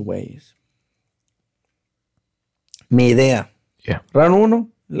con esos güeyes. Mi idea. Round 1,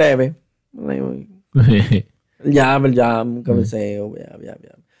 leve. El jab, cabeceo, ya.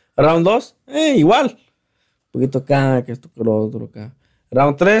 Round 2, igual. Un poquito acá, que esto, que lo otro acá.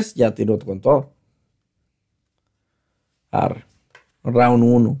 Round 3, ya tiro con todo. Arre. Round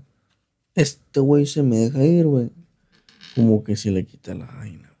 1. Este güey se me deja ir, güey. Como que si le quita la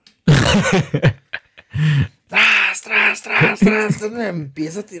vaina. Tras. Me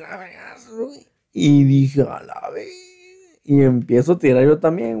empieza a tirar, güey. Y dije, a la vez. Y empiezo a tirar yo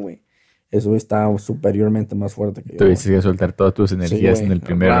también, güey. Eso está superiormente más fuerte que yo. Tuviste que soltar todas tus energías en el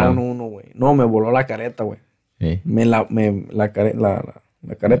primer round. 1, güey. No, me voló la careta, güey. La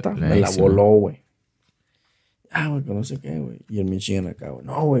careta me la voló, güey. Güey, que no sé qué, güey. Y el Michigan acá, güey.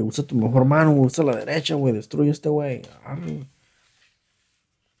 No, güey, usa tu mejor mano, güey. Usa la derecha, güey. Destruye a este güey.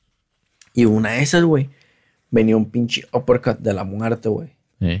 Y una de esas, güey, venía un pinche uppercut de la muerte, güey.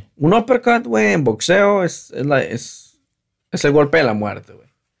 Un uppercut, güey, en boxeo es el golpe de la muerte, güey.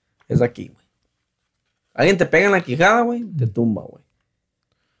 Es aquí, güey. Alguien te pega en la quijada, güey, te tumba, güey.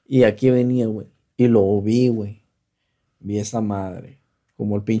 Y aquí venía, güey. Y lo vi, güey. Vi esa madre.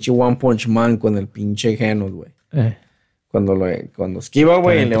 Como el pinche One Punch Man con el pinche Genos, güey. Cuando esquiva,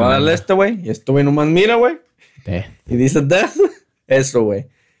 güey, y le va a darle güey. Y esto, güey, nomás mira, güey. Y dice, death. Eso, güey.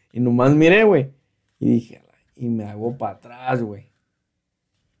 Y nomás miré, güey. Y dije, y me hago para atrás, güey.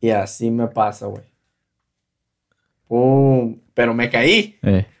 Y así me pasa, güey. ¡Pum! Pero me caí.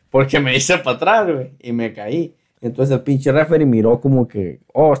 Porque me hice para atrás, güey. Y me caí. Entonces el pinche referee miró como que,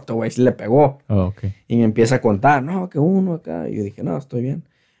 este güey sí le pegó. Okay. Y me empieza a contar, no, que uno acá. Y yo dije, no, estoy bien.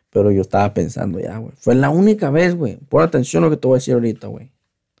 Pero yo estaba pensando ya, güey. Fue la única vez, güey. Pon atención a lo que te voy a decir ahorita, güey.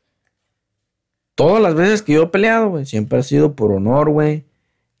 Todas las veces que yo he peleado, güey, siempre ha sido por honor, güey.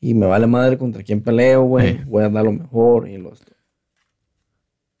 Y me vale madre contra quién peleo, güey. Voy a dar lo mejor y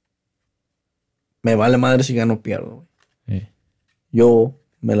me vale madre si gano o pierdo, güey. Yo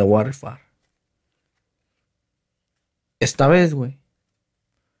me la voy a rifar. Esta vez, güey,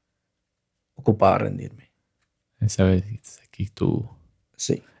 ocupaba rendirme. Esa vez aquí tú...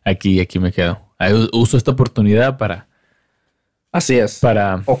 Sí. Aquí me quedo. Uso esta oportunidad para... Así es.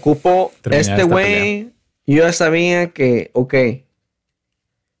 Para... Ocupo este güey. Yo ya sabía que, ok,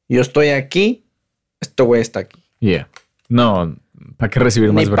 yo estoy aquí, este güey está aquí. Yeah. No, ¿para qué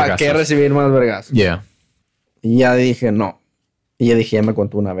recibir más vergazos? ¿Para qué recibir más vergazos? Yeah. Y ya dije, no. Y ya dije, ya me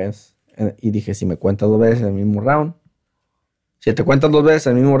contó una vez. Y dije, si me cuentas 2 veces en el mismo round, si te cuentas 2 veces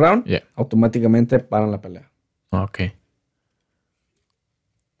en el mismo round, automáticamente paran la pelea. Ok.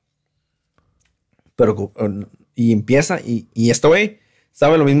 Pero, y empieza, y este güey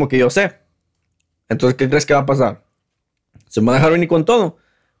sabe lo mismo que yo sé. Entonces, ¿qué crees que va a pasar? Se me va a dejar venir con todo.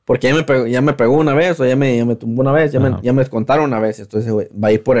 Porque ya me pegó una vez, o ya me tumbó una vez, ya me contaron una vez. Entonces, güey, va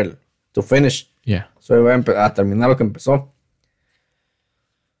a ir por el to finish. Yeah. So, va a terminar lo que empezó.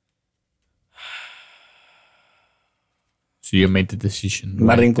 So you made the decision.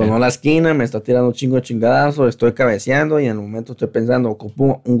 Me arrinconó la esquina, me está tirando un chingo de chingadazo, estoy cabeceando y en el momento estoy pensando,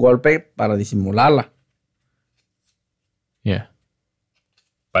 ocupo un golpe para disimularla. Yeah.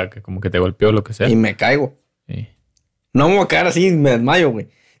 Para que como que te golpeó o lo que sea. Y me caigo. Sí. No me voy a caer así, me desmayo, güey.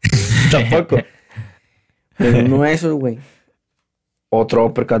 Tampoco. Pero no eso, güey. Otro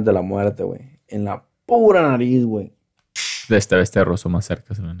uppercut de la muerte, güey. En la pura nariz, güey. De esta vez te rozó más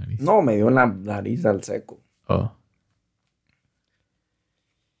cerca en la nariz. No, me dio en la nariz al seco. Oh.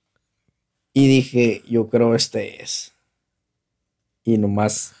 Y dije, yo creo este es. Y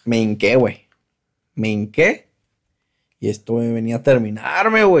nomás me hinqué, güey. Me hinqué. Y esto me venía a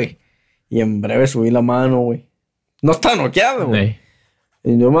terminarme, güey. Y en breve subí la mano, güey. No está noqueado, güey.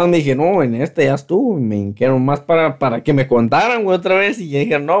 Y yo más me dije, no, en este ya estuvo. Y me hinqué nomás para que me contaran, güey, otra vez. Y yo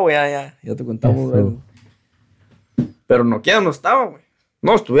dije, no, güey, ya te contamos, güey. Pero noqueado no estaba, güey.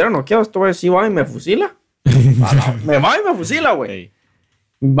 No, estuviera noqueado, esto güey sí va y me fusila. Me va y me fusila, güey. Hey.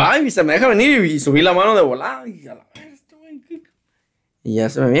 Va y se me deja venir y subí la mano de volada. Y a la vez, este güey. Y ya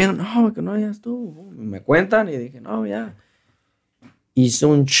se me vieron, no, que no, ya estuvo. Y me cuentan y dije, no, ya. Hice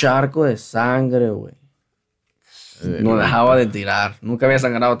un charco de sangre, güey. No dejaba de tirar. Nunca había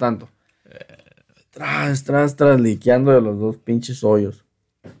sangrado tanto. Tras, liqueando de los 2 pinches hoyos.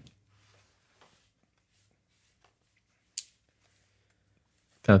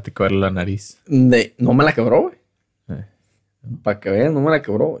 Te quebró la nariz. No me la quebró, güey. Para que vean, no me la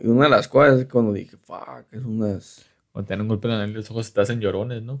quebró. Y una de las cosas es cuando dije, fuck, es unas... Cuando te dan un golpe en la nariz, los ojos se te hacen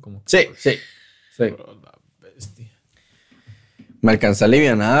llorones, ¿no? Como sí. Bro, la bestia. Me alcancé a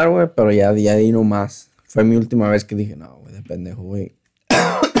alivianar, güey, pero ya di nomás. Fue mi última vez que dije, no, güey, de pendejo, güey.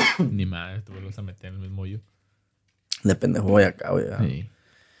 Ni madre, tú vuelves a meter en el mismo hoyo. De pendejo voy acá, güey. Sí.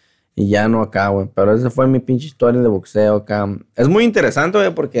 Y ya no acá, güey. Pero esa fue mi pinche historia de boxeo acá. Es muy interesante,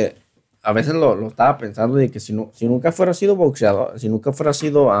 güey, porque a veces lo estaba pensando de que si nunca fuera sido boxeador, si nunca fuera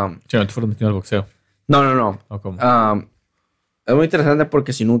sido... Si no te fueras metido al boxeo. No. ¿O cómo? Es muy interesante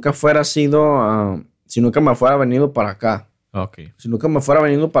porque si nunca fuera sido... si nunca me fuera venido para acá. Okay. Si nunca me fuera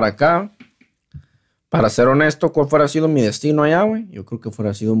venido para acá, para ser honesto, ¿cuál fuera sido mi destino allá, güey? Yo creo que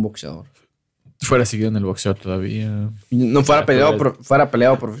fuera sido un boxeador. Fuera seguido en el boxeo todavía. No fuera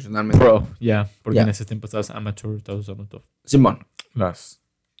peleado profesionalmente. Bro, ya. Porque en ese tiempo estabas amateur, estabas usando todo. Simón. Las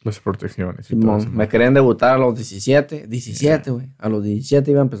protecciones. Simón. Me querían debutar a los 17. 17, güey. A los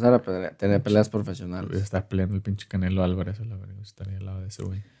 17 iba a empezar a tener peleas profesionales. Voy a estar peleando el pinche Canelo Álvarez. La verdad, estaría al lado de ese,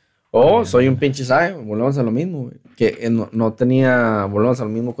 güey. Soy un pinche sabe. Volvemos a lo mismo, güey. Que no tenía... Volvemos a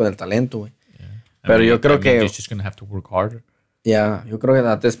lo mismo con el talento, güey. Yeah. Pero yo creo que... You're just gonna have to work harder. Ya, yo creo que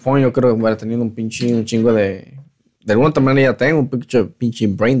at this point, yo creo que hubiera tenido un chingo de... De alguna manera ya tengo un pinche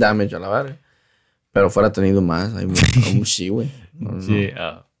brain damage a la verga. Pero fuera tenido más. Hay un sí, güey. Sí,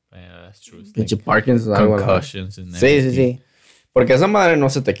 yeah, that's true. Pinche Parkinson, algo. Concussions and sí. Porque esa madre no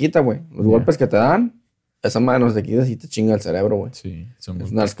se te quita, güey. Los golpes que te dan, esa madre no se te quita y te chinga el cerebro, güey. Sí, es una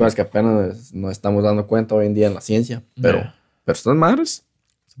de las cosas que apenas nos estamos dando cuenta hoy en día en la ciencia. Pero estas madres...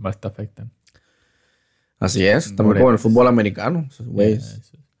 Más te afectan. Así es. También como en el fútbol americano. Esos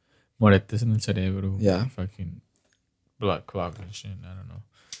güeyes. Moretes en el cerebro. Yeah. Fucking blood clot and shit. I don't know.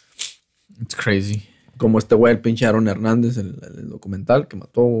 It's crazy. Como este güey, el pinche Aaron Hernández, el documental que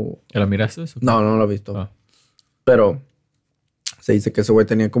mató... ¿La miraste? No lo he visto. Pero se dice que ese güey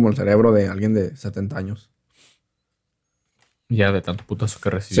tenía como el cerebro de alguien de 70 años. Ya, de tanto putazo que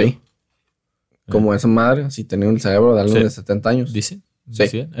recibió. Sí. Como esa madre, así tenía el cerebro de alguien de 70 años. ¿Dice?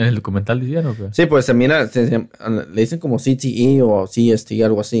 Sí. ¿En el documental decían o qué? Sí, pues se mira, le dicen como CTE o CST,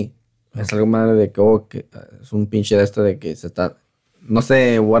 algo así. Es algo madre de que es un pinche de de que se está... No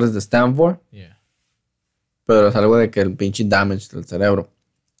sé what is the stand for. Yeah. Pero es algo de que el pinche damage del cerebro.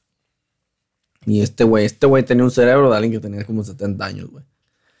 Y este güey tenía un cerebro de alguien que tenía como 70 años, güey.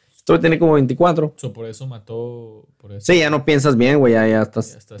 Este güey tiene como 24. Por eso mató... Por eso. Sí, ya no piensas bien, güey. Ya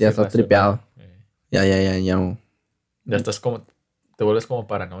estás tripeado. Ya no. Ya estás como... Te vuelves como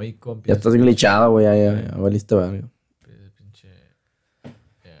paranoico. Ya estás glitchado, güey. Ya valiste verga. Pinche...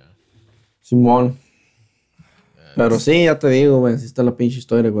 Yeah. Simón. Pero sí, ya te digo, güey. Así está la pinche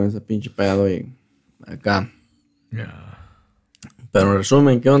historia con ese pinche pedo y acá. Yeah. Pero en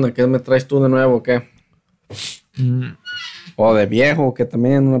resumen, ¿qué onda? ¿Qué me traes tú de nuevo o qué? O de viejo, que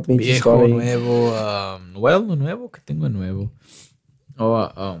también una pinche viejo, historia. Nuevo, lo nuevo que tengo de nuevo.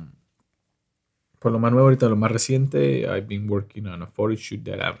 Por lo más nuevo ahorita, lo más reciente, I've been working on a photo shoot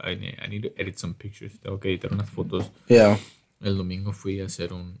that I need to edit some pictures. Tengo que editar unas fotos. Yeah. El domingo fui a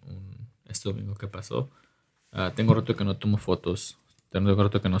hacer este domingo que pasó. Tengo rato que no tomo fotos. Tengo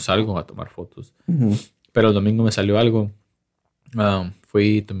rato que no salgo a tomar fotos. Uh-huh. Pero el domingo me salió algo.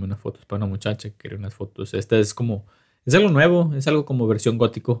 Fui y tomé unas fotos para una muchacha que quería unas fotos. Esta es como... Es algo nuevo. Es algo como versión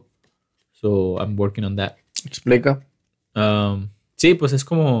gótico. So, I'm working on that. Explica. Sí, pues es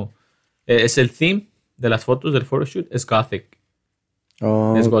como... Es el theme de las fotos del photoshoot. Es gothic.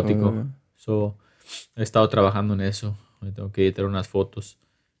 Es gótico. So, he estado trabajando en eso. Tengo que editar unas fotos.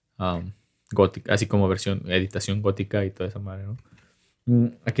 Gótica, así como editación gótica y toda esa madre, ¿no?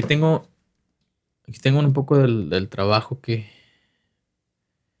 Aquí tengo un poco del trabajo que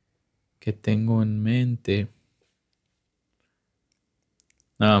tengo en mente.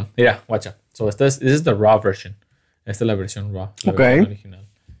 Mira, guacha. So, this is the raw version. Esta es la versión raw. La versión original.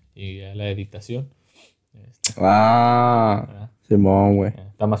 Y la editación. Simón, güey.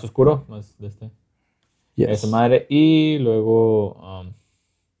 Está más oscuro. Más de este. Yes. Esa madre. Y luego...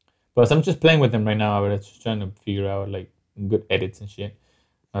 But I'm just playing with them right now. I'm just trying to figure out like good edits and shit.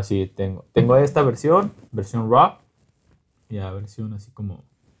 Así tengo esta versión raw. Ya, versión así como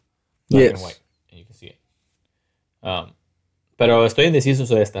black and white. And you can see it. Pero estoy indeciso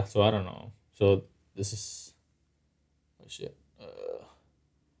sobre esta, so I don't know. So this is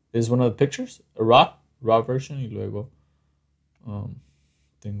this is one of the pictures, a raw version, y luego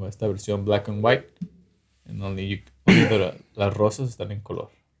tengo esta versión black and white. And only las rosas están en color.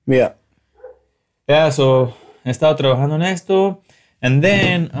 Yeah. Yeah, so he estado trabajando en esto. And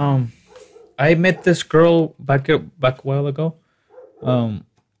then I met this girl back a while ago.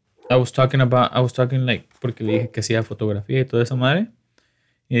 I was talking like, porque le dije que hacía fotografía y toda esa madre.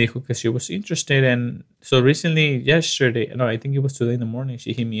 Y dijo que she was interested. And so recently, I think it was today in the morning,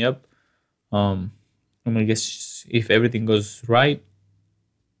 she hit me up. I guess if everything goes right,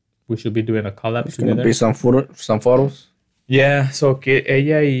 we should be doing a collab together. Gonna be some photos. Yeah, so que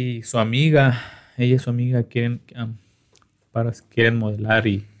ella y su amiga quieren modelar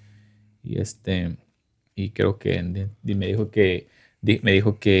y creo que me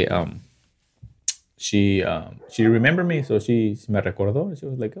dijo que she remembered me, so she me recordó. She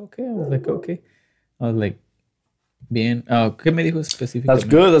was like, okay. I was like, okay. I was like, bien. ¿Qué me dijo específicamente?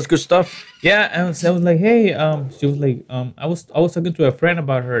 That's good stuff. Yeah, I was like, hey, she was like, I was talking to a friend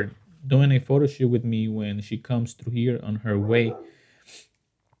about her doing a photo shoot with me when she comes through here on her way.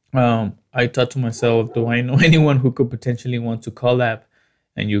 I thought to myself, do I know anyone who could potentially want to collab?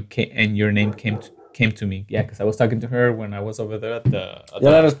 And your name came to me. Yeah, because I was talking to her when I was over there at the...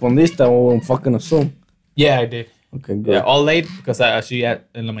 ¿Ya le respondiste o fucking assume? Yeah, I did. Okay, good. Yeah, all late because she had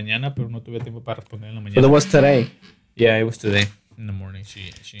en la mañana, pero no tuve tiempo para responder en la mañana. But it was today. Yeah, it was today in the morning.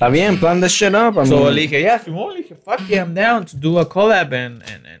 She Está bien, plan this shit up. So le dije, yeah, fuck yeah, I'm down to do a collab and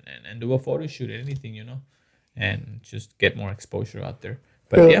do a photo shoot, anything, you know. and just get more exposure out there.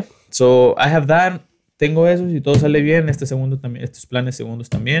 But yeah, so I have that. Tengo eso, si todo sale bien, este segundo también, estos planes segundos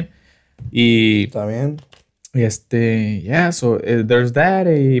también. Y Está bien. yeah, so there's that.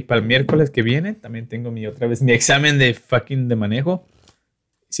 Y para el miércoles que viene también tengo otra vez mi examen de manejo.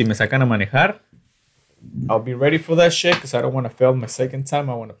 Si me sacan a manejar, I'll be ready for that shit because I don't want to fail my second time.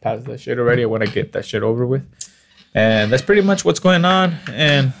 I want to pass that shit already. I want to get that shit over with. And that's pretty much what's going on.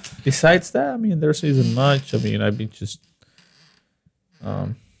 And besides that, I mean, there isn't much. I mean, I've been just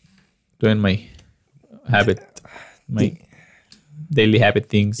doing my daily habit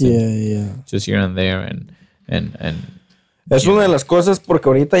things. Yeah. Just here and there. And Es una de las cosas porque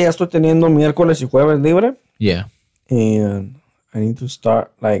ahorita ya estoy teniendo miércoles y jueves libre. yeah. And I need to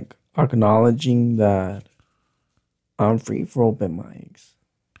start like acknowledging that I'm free for open mics.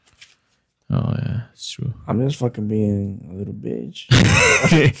 Oh, yeah, it's true. I'm just fucking being a little bitch.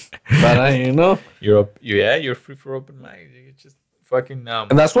 But you're free for open mic. You just fucking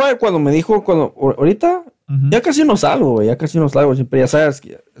And that's why cuando me dijo, ahorita ya casi no salgo, güey, siempre ya sabes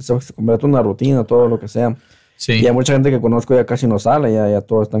que se convierte en una rutina, todo lo que sea. Sí. Y hay mucha gente que conozco ya casi no sale, ya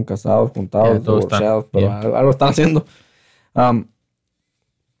todos están casados, juntados, todos divorciados, están, pero algo están haciendo.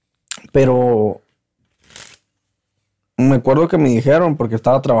 Pero me acuerdo que me dijeron, porque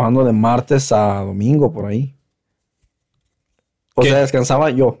estaba trabajando de martes a domingo por ahí. O sea, descansaba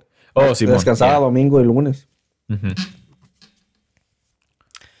yo. Oh, sí. Descansaba domingo y lunes.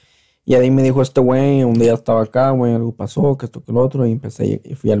 Y ahí me dijo este güey, un día estaba acá, güey, algo pasó, que esto, que lo otro, y empecé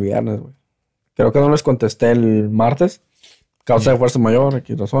y fui al viernes, güey. Creo que no les contesté el martes, causa de fuerza mayor,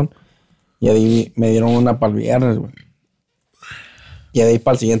 aquí razón. Y ahí me dieron una para el viernes, güey. Y ahí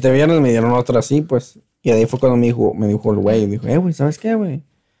para el siguiente viernes me dieron otra así, pues. Y ahí fue cuando me dijo el güey, dijo, güey, ¿sabes qué, güey?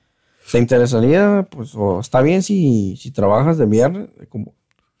 ¿Te interesaría, pues, o está bien si trabajas de viernes? Como,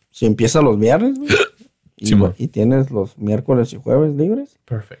 si empiezas los viernes, güey. Y tienes los miércoles y jueves libres.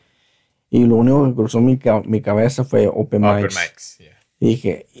 Perfect. Y lo único que cruzó mi cabeza fue open mics. Yeah. Y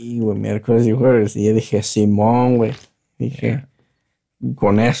dije, güey, miércoles y jueves. Y yo dije, Simón, güey. Dije,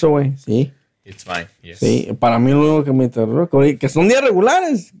 con eso, güey, sí. It's fine, yes. Sí, para mí lo único que me interrogó, que son días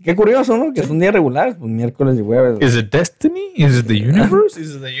regulares. Qué curioso, ¿no? Que son días regulares, pues miércoles y jueves. Is it destiny? Is it the universe?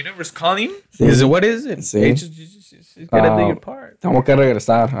 Is it the universe calling? Sí. What is it? Sí. You gotta do your part. Tengo que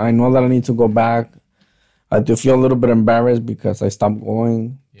regresar. I know that I need to go back. I do feel a little bit embarrassed because I stopped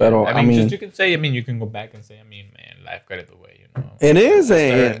going. Yeah. Pero, I mean, you can say, you can go back and say, man, life got it the way, you know. It is,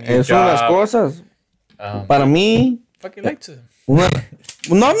 es una de las cosas. Para mí. Fucking like to.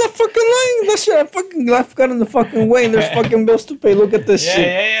 No, I'm not fucking lying. That shit, life got in the fucking way. There's fucking bills to pay. Look at this shit.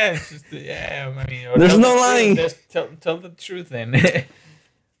 Yeah. It's just, I mean, there's no lying. Tell the truth then.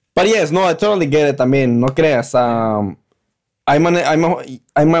 But yes, no, I totally get it también. No creas. I'm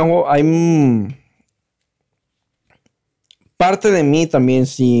parte de mí también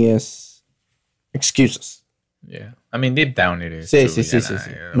sí es excuses. Yeah. I mean, deep down it is. Sí.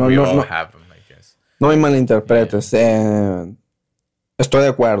 No, we all have them, I guess. No me malinterpretes. Estoy de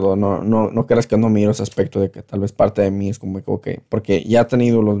acuerdo. No creas que no miro ese aspecto de que tal vez parte de mí es como que, ok, porque ya he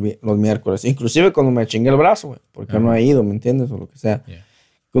tenido los miércoles. Inclusive cuando me chingué el brazo, güey. Porque no he ido, ¿me entiendes? O lo que sea. Yeah.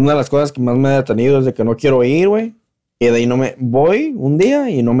 Una de las cosas que más me ha detenido es de que no quiero ir, güey. Y de ahí no me voy un día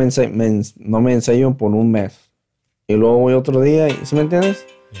y no me enseño por un mes. Y luego voy otro día, ¿sí me entiendes?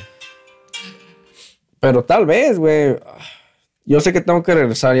 Yeah. Pero tal vez, güey. Yo sé que tengo que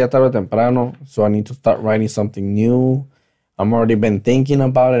regresar ya tarde o temprano. So I need to start writing something new. I'm already been thinking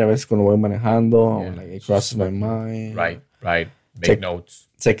about it. A veces cuando voy manejando, like it crosses my mind. Right. Make notes.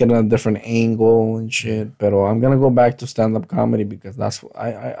 Take it on a different angle and shit. Pero I'm gonna go back to stand-up comedy because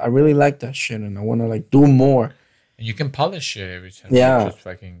I really like that shit and I wanna like do more. And you can polish it every time. Yeah. Just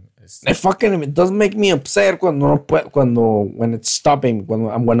fucking... It does make me upset when it's stopping,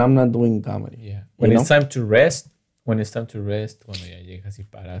 when I'm not doing comedy. Yeah. When it's time to rest, cuando ya llegas y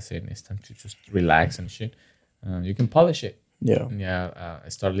paras and it's time to just relax and shit, you can polish it. Yeah. Yeah,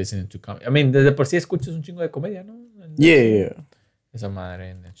 start listening to comedy. I mean, desde por sí escuchas un chingo de comedia, ¿no? Yeah. Esa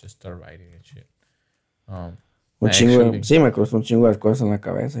madre, and just start writing and shit. Me cruzó un chingo de cosas en la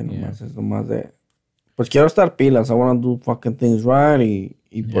cabeza y nomás es nomás de... Pues quiero estar pilas. I want to do fucking things right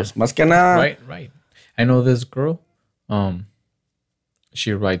y pues más que nada... Right. I know this girl.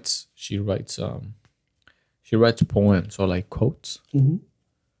 She writes poems or like quotes. Mm-hmm.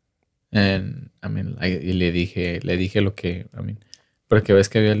 And I mean, y le dije lo que, I mean, porque ves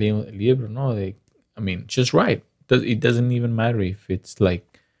que había leído el libro, ¿no? I mean, just write. It doesn't even matter if it's like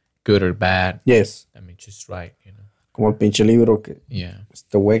good or bad. Yes. I mean, just write, you know. Como el pinche libro que... Yeah.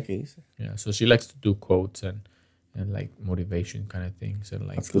 Este güey que dice. Yeah, so she likes to do quotes and like motivation kind of things and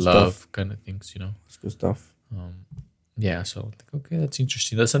like That's good love stuff. kind of things, you know. That's good stuff. Yeah, so like, okay, that's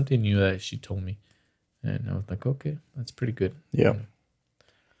interesting. That's something new that she told me. And I was like, okay, that's pretty good. Yeah.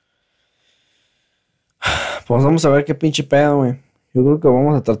 Pues vamos a ver qué pinche pedo, güey. Yo creo que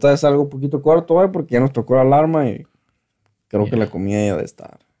vamos a tratar de hacer algo un poquito corto, güey, porque ya nos tocó la alarma y creo que la comida ya de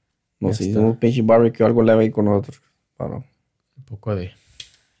estar. No sé, hicimos un pinche barbecue, algo leve ahí con nosotros. Pero Un poco de...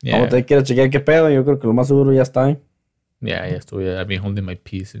 vamos a tener que ir a chequear qué pedo. Yo creo que lo más seguro ya está, ¿eh? Yeah, I've been holding my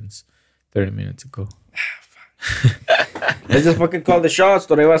pee since 30 minutes ago. Let's just fucking call the shots.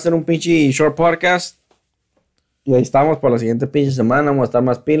 Today va a ser un pinche short podcast. Y ahí estamos para la siguiente pinche semana. Vamos a estar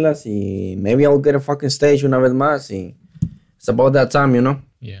más pilas. Y maybe I'll get a fucking stage una vez más. Y it's about that time, you know?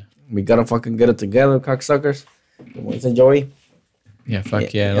 Yeah. We gotta fucking get it together, cocksuckers. Como dice Joey. Yeah,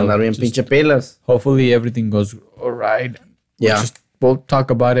 fuck yeah. Y andar bien pinche pilas. Hopefully everything goes all right. Yeah. We'll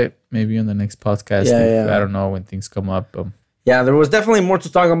talk about it maybe on the next podcast. Yeah, yeah. I don't know when things come up. Yeah, there was definitely more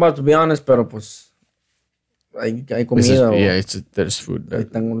to talk about, to be honest. Pero pues... Hay comida. There's food.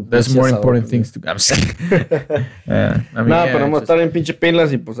 Tengo There's more pinche important asador, things to... I'm just kidding. Pero vamos a estar bien pinche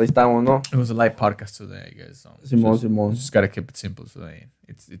pilas y pues ahí estamos, ¿no? It was a light podcast today, I guess. Simón. Just gotta keep it simple today.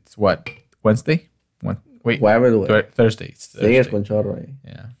 It's what? Wednesday? Wait. Jueves, güey. Thursday. It's Thursday. Sigues con chorro ahí.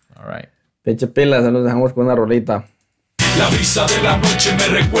 Yeah. All right. Pinche pilas, ya nos dejamos con una rolita. La brisa de la noche me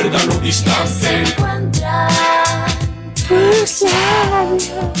recuerda lo distante. Tus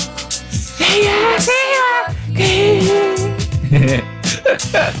labios, ella se va a querer.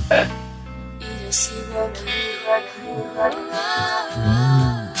 Y yo sigo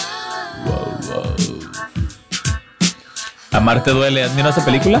Amarte duele. ¿Has mirado esa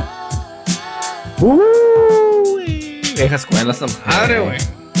película? Vieja escuela esta madre, güey.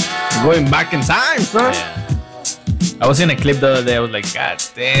 Going back in time, son. Yeah. I was in a clip the other day. I was like, God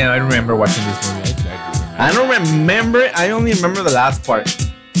damn, I remember watching this movie. I don't remember. I only remember the last part.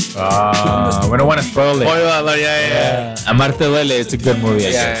 We don't want to spoil it. Yeah. Amarte duele. It's a good movie, I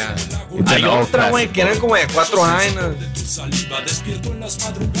Yeah, guess. yeah. It's Hay an old otra, güey, classic. que eran como de 4 años.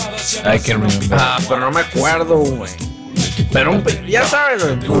 I can't remember. Pero no me acuerdo, güey. Pero ya sabes,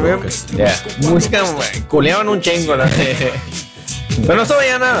 güey. Yeah. Música, güey. Culeaban un chingo, la Pero no se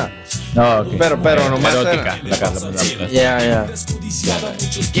veía nada. No, okay. Pero nomás erótica. era. Ya.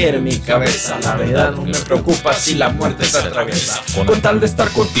 Quiere mi cabeza, la verdad no me preocupa si la muerte se atraviesa. Con tal de estar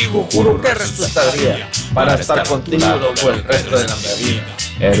contigo, juro que resultaría para estar contigo por el resto de la vida.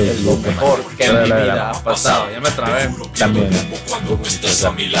 Eres Lo mejor que en mi vida ha pasado. Ya me trabé. También. Cuando no estás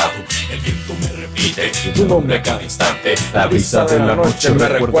a mi lado, el viento me repite Tu nombre cada instante. La brisa de la noche me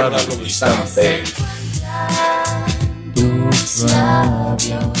recuerda lo distante. tus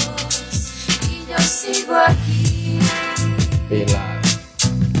labios. Y yo sigo aquí. Pilas.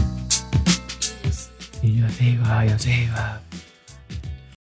 Y yo sigo.